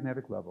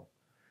electromagnetic level.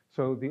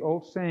 So the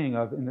old saying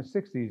of in the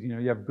 60s, you know,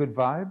 you have good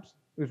vibes,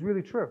 is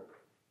really true.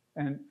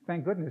 And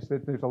thank goodness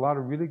that there's a lot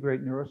of really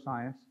great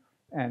neuroscience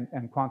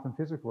and quantum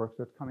physics work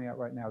that's coming out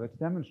right now that's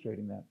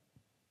demonstrating that.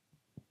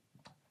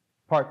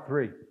 Part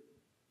 3,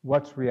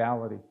 what's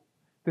reality?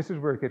 This is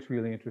where it gets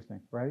really interesting,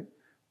 right?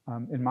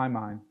 In my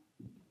mind,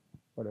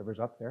 whatever's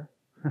up there,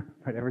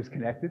 whatever's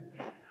connected.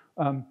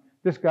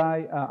 This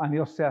guy,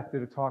 Anil Seth,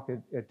 did a talk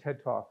at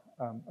TED Talk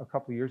a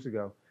couple of years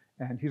ago,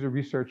 and he's a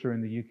researcher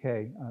in the UK,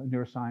 a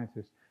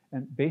neuroscientist.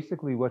 And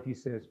basically what he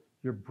says,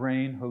 your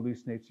brain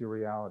hallucinates your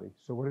reality.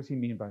 So what does he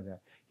mean by that?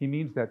 He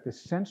means that the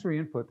sensory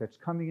input that's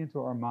coming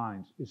into our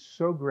minds is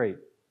so great,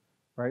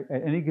 right,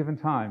 at any given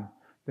time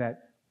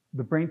that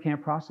the brain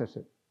can't process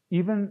it.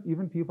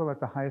 Even people at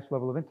the highest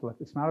level of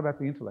intellect, it's not about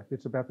the intellect,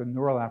 it's about the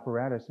neural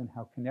apparatus and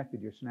how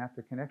connected your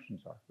synaptic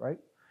connections are, right?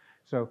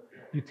 So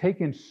you take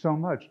in so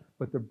much,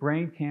 but the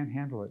brain can't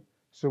handle it.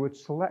 So it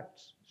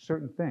selects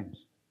certain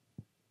things.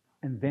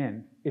 And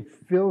then it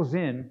fills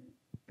in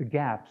the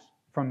gaps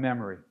from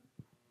memory.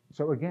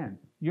 So again,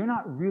 you're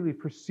not really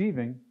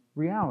perceiving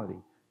reality.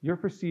 You're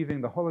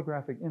perceiving the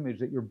holographic image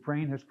that your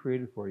brain has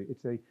created for you.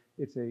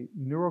 It's a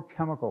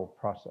neurochemical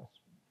process,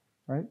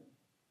 right?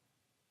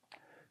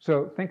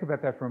 So think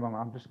about that for a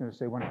moment. I'm just going to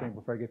say one thing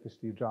before I get to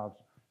Steve Jobs.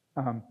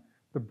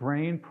 The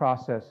brain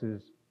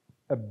processes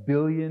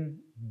 1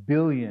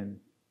 billion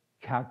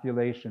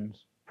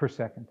calculations per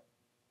second.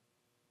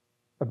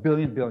 1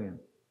 billion.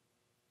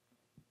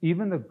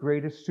 Even the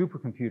greatest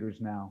supercomputers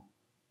now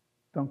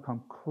don't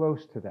come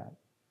close to that.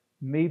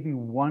 Maybe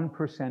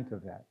 1%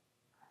 of that.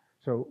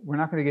 So we're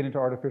not going to get into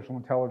artificial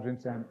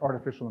intelligence and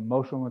artificial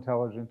emotional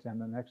intelligence and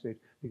the next stage,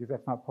 because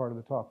that's not part of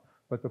the talk.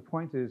 But the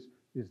point is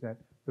that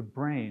the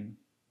brain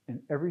And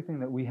everything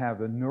that we have,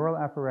 the neural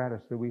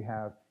apparatus that we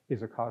have,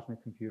 is a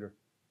cosmic computer.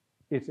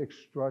 It's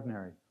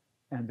extraordinary.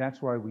 And that's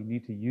why we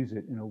need to use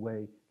it in a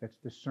way that's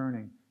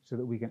discerning so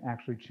that we can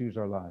actually choose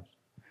our lives.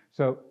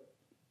 So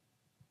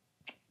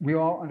we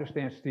all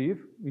understand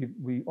Steve.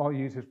 We all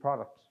use his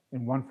products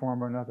in one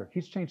form or another.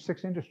 He's changed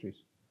 6 industries: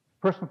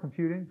 personal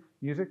computing,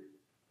 music,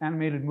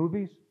 animated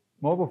movies,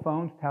 mobile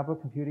phones,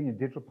 tablet computing, and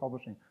digital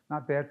publishing.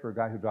 Not bad for a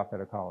guy who dropped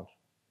out of college,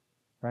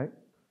 right?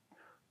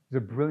 He's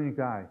a brilliant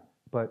guy,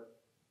 but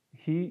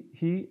he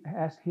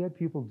had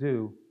people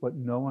do what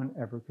no one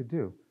ever could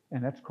do,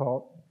 and that's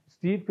called,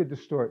 Steve could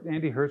distort.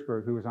 Andy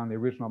Hertzberg, who was on the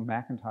original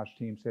Macintosh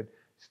team, said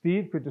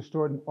Steve could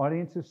distort an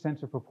audience's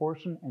sense of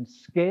proportion and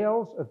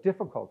scales of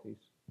difficulties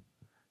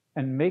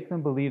and make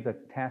them believe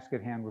that the task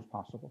at hand was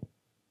possible.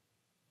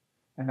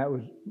 And that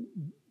was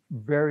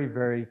very,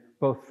 very,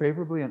 both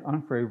favorably and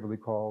unfavorably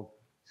called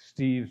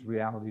Steve's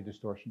reality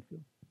distortion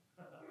field.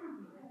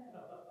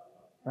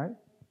 Right?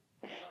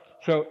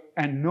 So,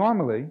 and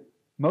normally,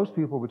 most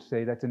people would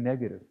say that's a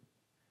negative.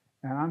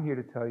 And I'm here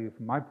to tell you,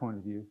 from my point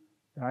of view,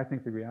 that I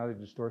think the reality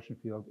distortion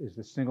field is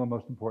the single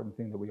most important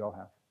thing that we all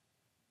have,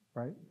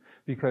 right?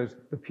 Because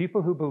the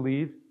people who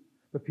believed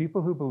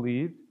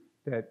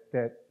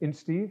that in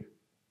Steve,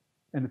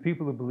 and the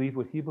people who believed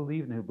what he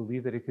believed and who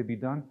believed that it could be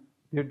done,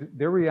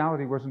 their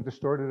reality wasn't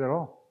distorted at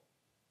all.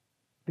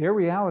 Their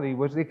reality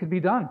was it could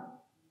be done,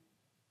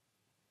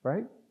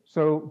 right?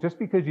 So just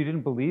because you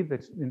didn't believe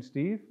that in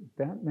Steve,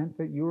 that meant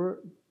that you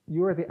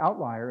were the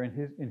outlier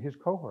in his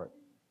cohort,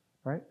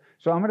 right?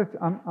 So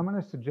I'm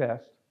gonna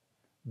suggest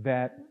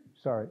that,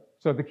 so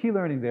the key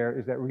learning there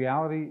is that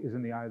reality is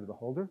in the eye of the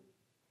beholder,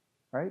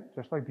 right?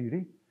 Just like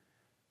beauty.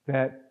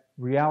 That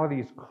reality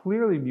is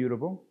clearly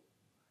mutable,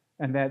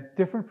 and that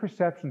different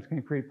perceptions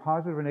can create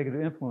positive or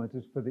negative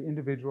influences for the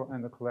individual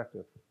and the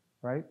collective,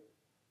 right?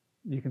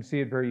 You can see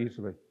it very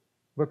easily.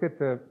 Look at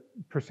the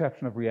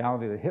perception of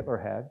reality that Hitler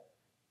had.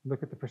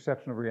 Look at the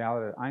perception of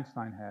reality that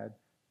Einstein had.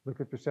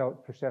 Look at the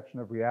perception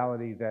of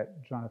reality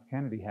that John F.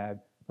 Kennedy had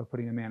of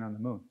putting a man on the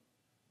moon.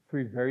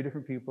 3 very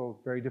different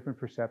people, very different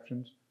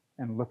perceptions,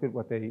 and look at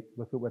what they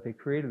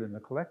created in the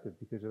collective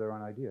because of their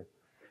own idea.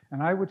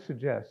 And I would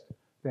suggest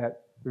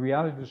that the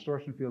reality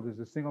distortion field is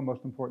the single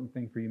most important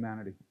thing for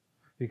humanity,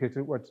 because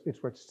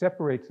it's what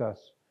separates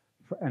us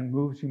and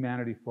moves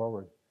humanity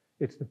forward.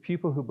 It's the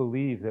people who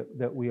believe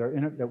that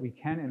we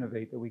can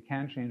innovate, that we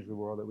can change the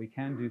world, that we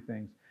can do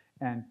things,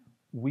 and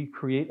we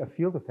create a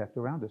field effect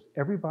around us.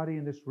 Everybody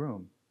in this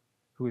room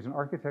who is an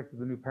architect of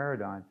the new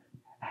paradigm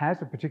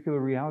has a particular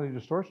reality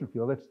distortion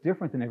field that's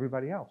different than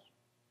everybody else.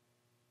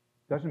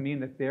 Doesn't mean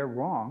that they're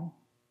wrong,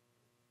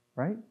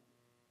 right?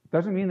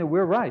 Doesn't mean that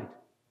we're right.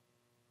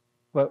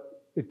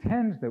 But it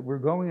tends that we're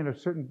going in a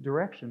certain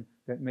direction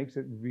that makes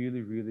it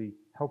really, really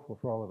helpful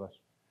for all of us.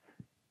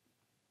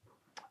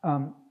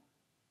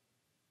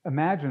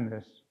 Imagine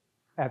this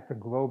at the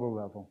global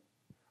level.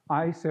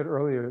 I said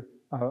earlier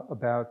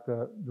about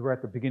we're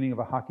at the beginning of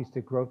a hockey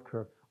stick growth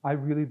curve. I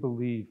really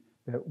believe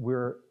that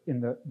we're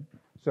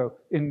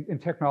in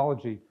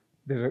technology,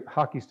 there's a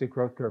hockey stick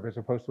growth curve as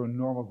opposed to a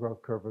normal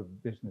growth curve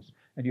of business.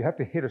 And you have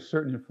to hit a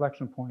certain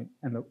inflection point,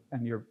 and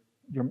your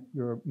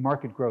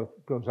market growth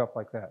goes up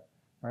like that,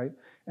 right?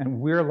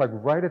 And we're like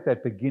right at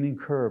that beginning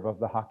curve of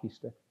the hockey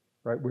stick,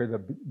 right? Where the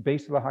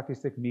base of the hockey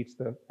stick meets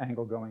the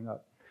angle going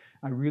up.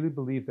 I really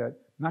believe that,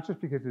 not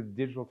just because of the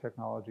digital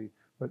technology,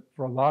 but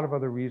for a lot of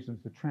other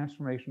reasons, the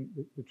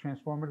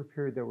transformative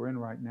period that we're in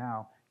right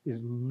now is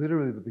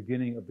literally the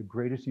beginning of the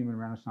greatest human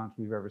renaissance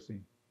we've ever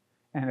seen.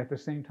 And at the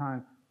same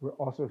time, we're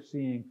also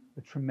seeing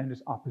a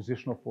tremendous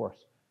oppositional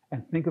force.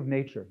 And think of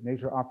nature.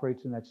 Nature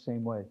operates in that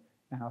same way.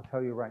 And I'll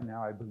tell you right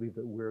now, I believe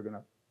that we're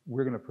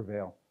gonna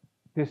prevail.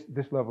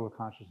 This level of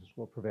consciousness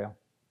will prevail.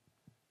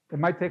 It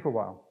might take a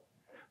while,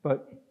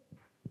 but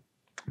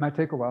it might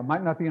take a while. It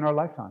might not be in our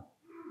lifetime,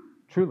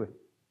 truly.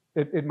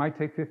 It might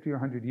take 50 or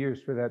 100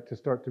 years for that to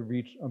start to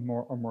reach a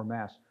more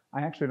mass.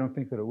 I actually don't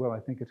think that it will.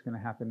 I think it's going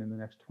to happen in the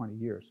next 20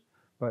 years.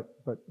 But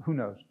who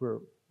knows?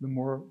 The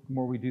more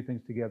we do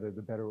things together,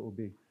 the better it will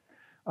be.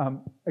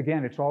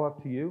 Again, it's all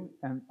up to you.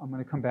 And I'm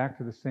going to come back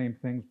to the same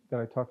things that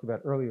I talked about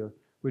earlier,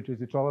 which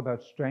is it's all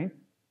about strength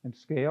and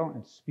scale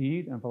and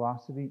speed and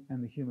velocity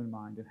and the human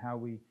mind and how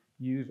we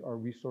use our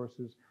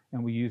resources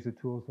and we use the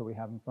tools that we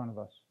have in front of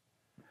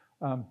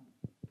us.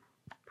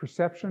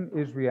 Perception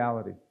is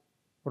reality.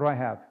 What do I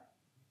have?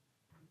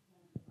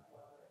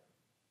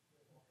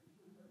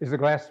 Is the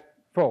glass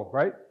full,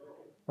 right?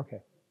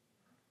 Okay.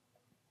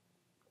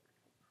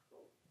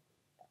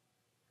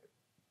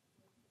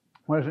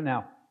 What is it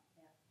now?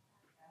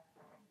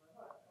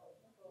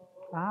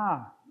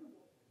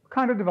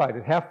 Kind of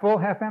divided. Half full,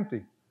 half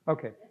empty.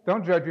 Okay.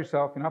 Don't judge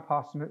yourself. You're not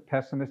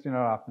pessimist, you're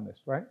not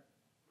optimist, right?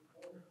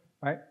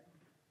 Right?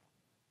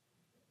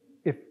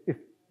 If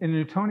in a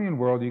Newtonian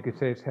world, you could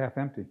say it's half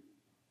empty.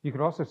 You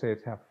could also say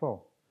it's half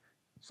full.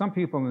 Some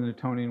people in the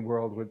Newtonian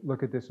world would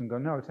look at this and go,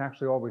 no, it's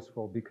actually always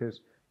full because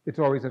it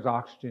always has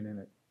oxygen in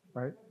it,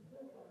 right?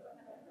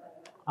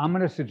 I'm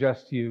going to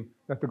suggest to you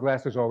that the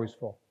glass is always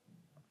full.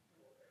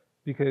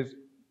 Because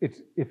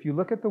if you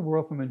look at the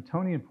world from a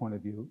Newtonian point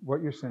of view,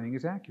 what you're saying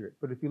is accurate.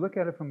 But if you look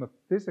at it from a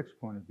physics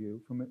point of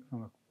view, from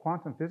a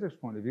quantum physics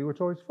point of view, it's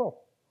always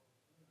full,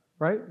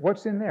 right?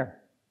 What's in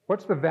there?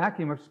 What's the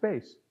vacuum of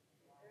space?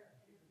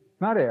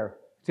 Not air,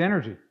 it's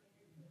energy.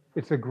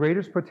 It's the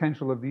greatest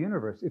potential of the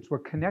universe. It's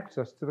what connects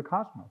us to the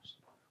cosmos.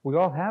 We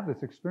all have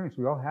this experience.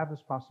 We all have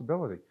this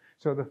possibility.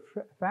 So the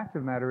fact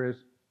of the matter is,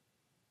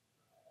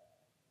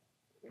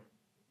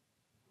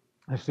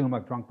 assume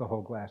I've drunk the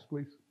whole glass,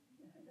 please.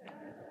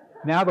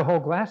 Now the whole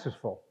glass is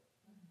full,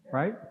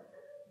 right?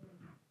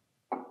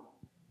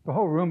 The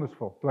whole room is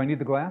full. Do I need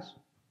the glass?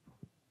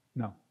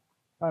 No,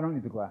 I don't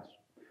need the glass.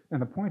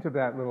 And the point of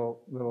that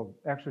little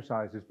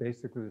exercise is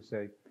basically to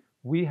say,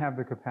 we have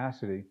the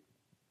capacity,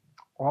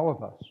 all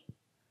of us,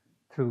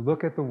 to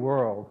look at the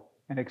world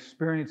and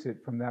experience it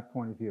from that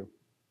point of view.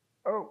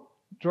 Oh,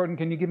 Jordan,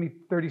 can you give me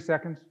 30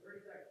 seconds? 30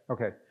 seconds.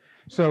 Okay.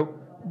 So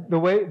the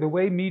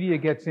way media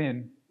gets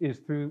in is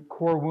through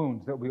core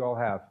wounds that we all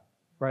have,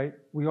 right?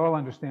 We all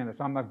understand this.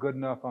 I'm not good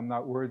enough. I'm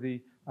not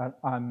worthy.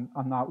 I'm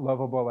not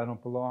lovable. I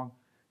don't belong.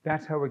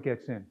 That's how it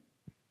gets in,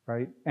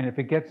 right? And if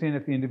it gets in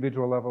at the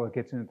individual level, it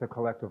gets in at the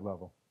collective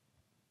level.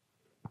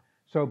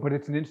 So, but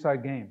it's an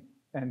inside game.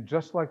 And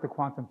just like the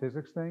quantum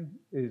physics thing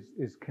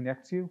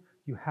connects you,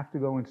 you have to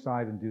go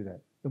inside and do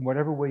that. In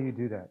whatever way you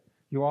do that.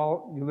 You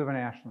live in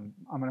Ashland.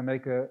 I'm going to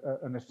make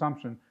an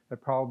assumption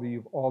that probably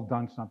you've all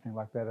done something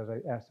like that, as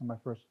I asked in my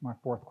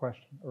fourth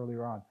question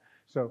earlier on.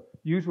 So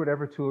use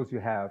whatever tools you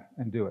have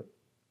and do it.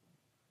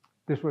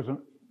 This was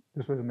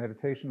a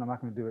meditation. I'm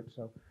not going to do it.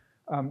 So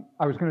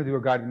I was going to do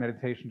a guided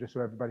meditation just so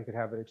everybody could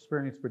have that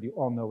experience, but you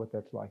all know what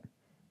that's like.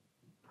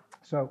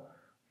 So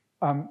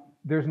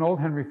there's an old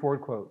Henry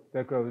Ford quote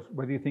that goes,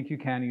 whether you think you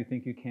can or you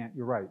think you can't,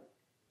 you're right.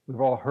 We've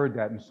all heard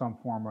that in some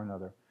form or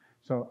another.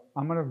 So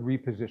I'm going to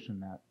reposition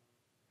that.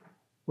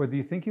 Whether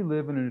you think you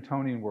live in a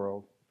Newtonian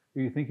world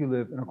or you think you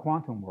live in a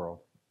quantum world,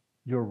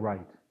 you're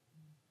right.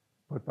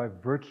 But by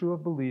virtue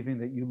of believing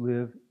that you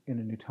live in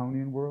a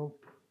Newtonian world,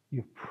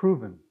 you've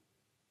proven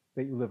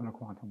that you live in a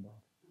quantum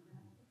world,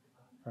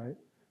 right?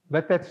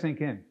 Let that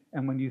sink in.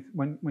 And when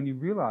you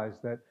realize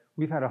that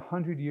we've had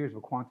 100 years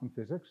of quantum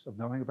physics, of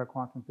knowing about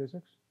quantum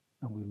physics,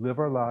 and we live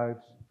our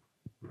lives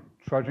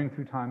trudging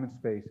through time and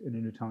space in a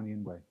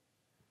Newtonian way,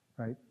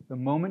 right? The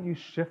moment you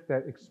shift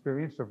that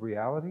experience of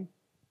reality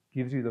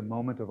gives you the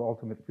moment of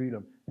ultimate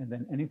freedom, and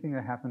then anything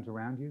that happens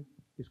around you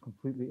is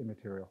completely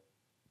immaterial,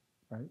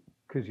 right?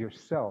 Because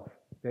yourself,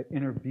 that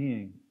inner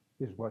being,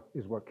 is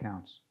what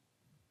counts.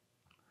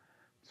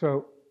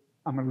 So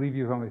I'm going to leave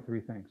you with only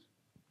three things.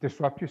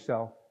 Disrupt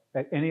yourself.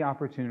 At any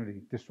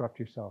opportunity, disrupt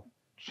yourself.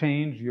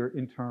 Change your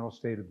internal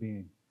state of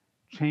being.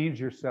 Change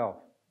yourself.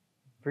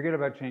 Forget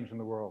about changing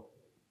the world.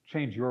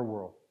 Change your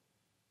world.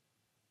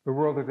 The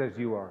world is as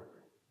you are.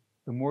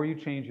 The more you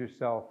change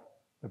yourself,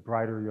 the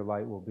brighter your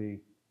light will be,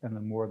 and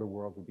the more the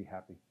world will be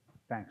happy.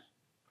 Thanks.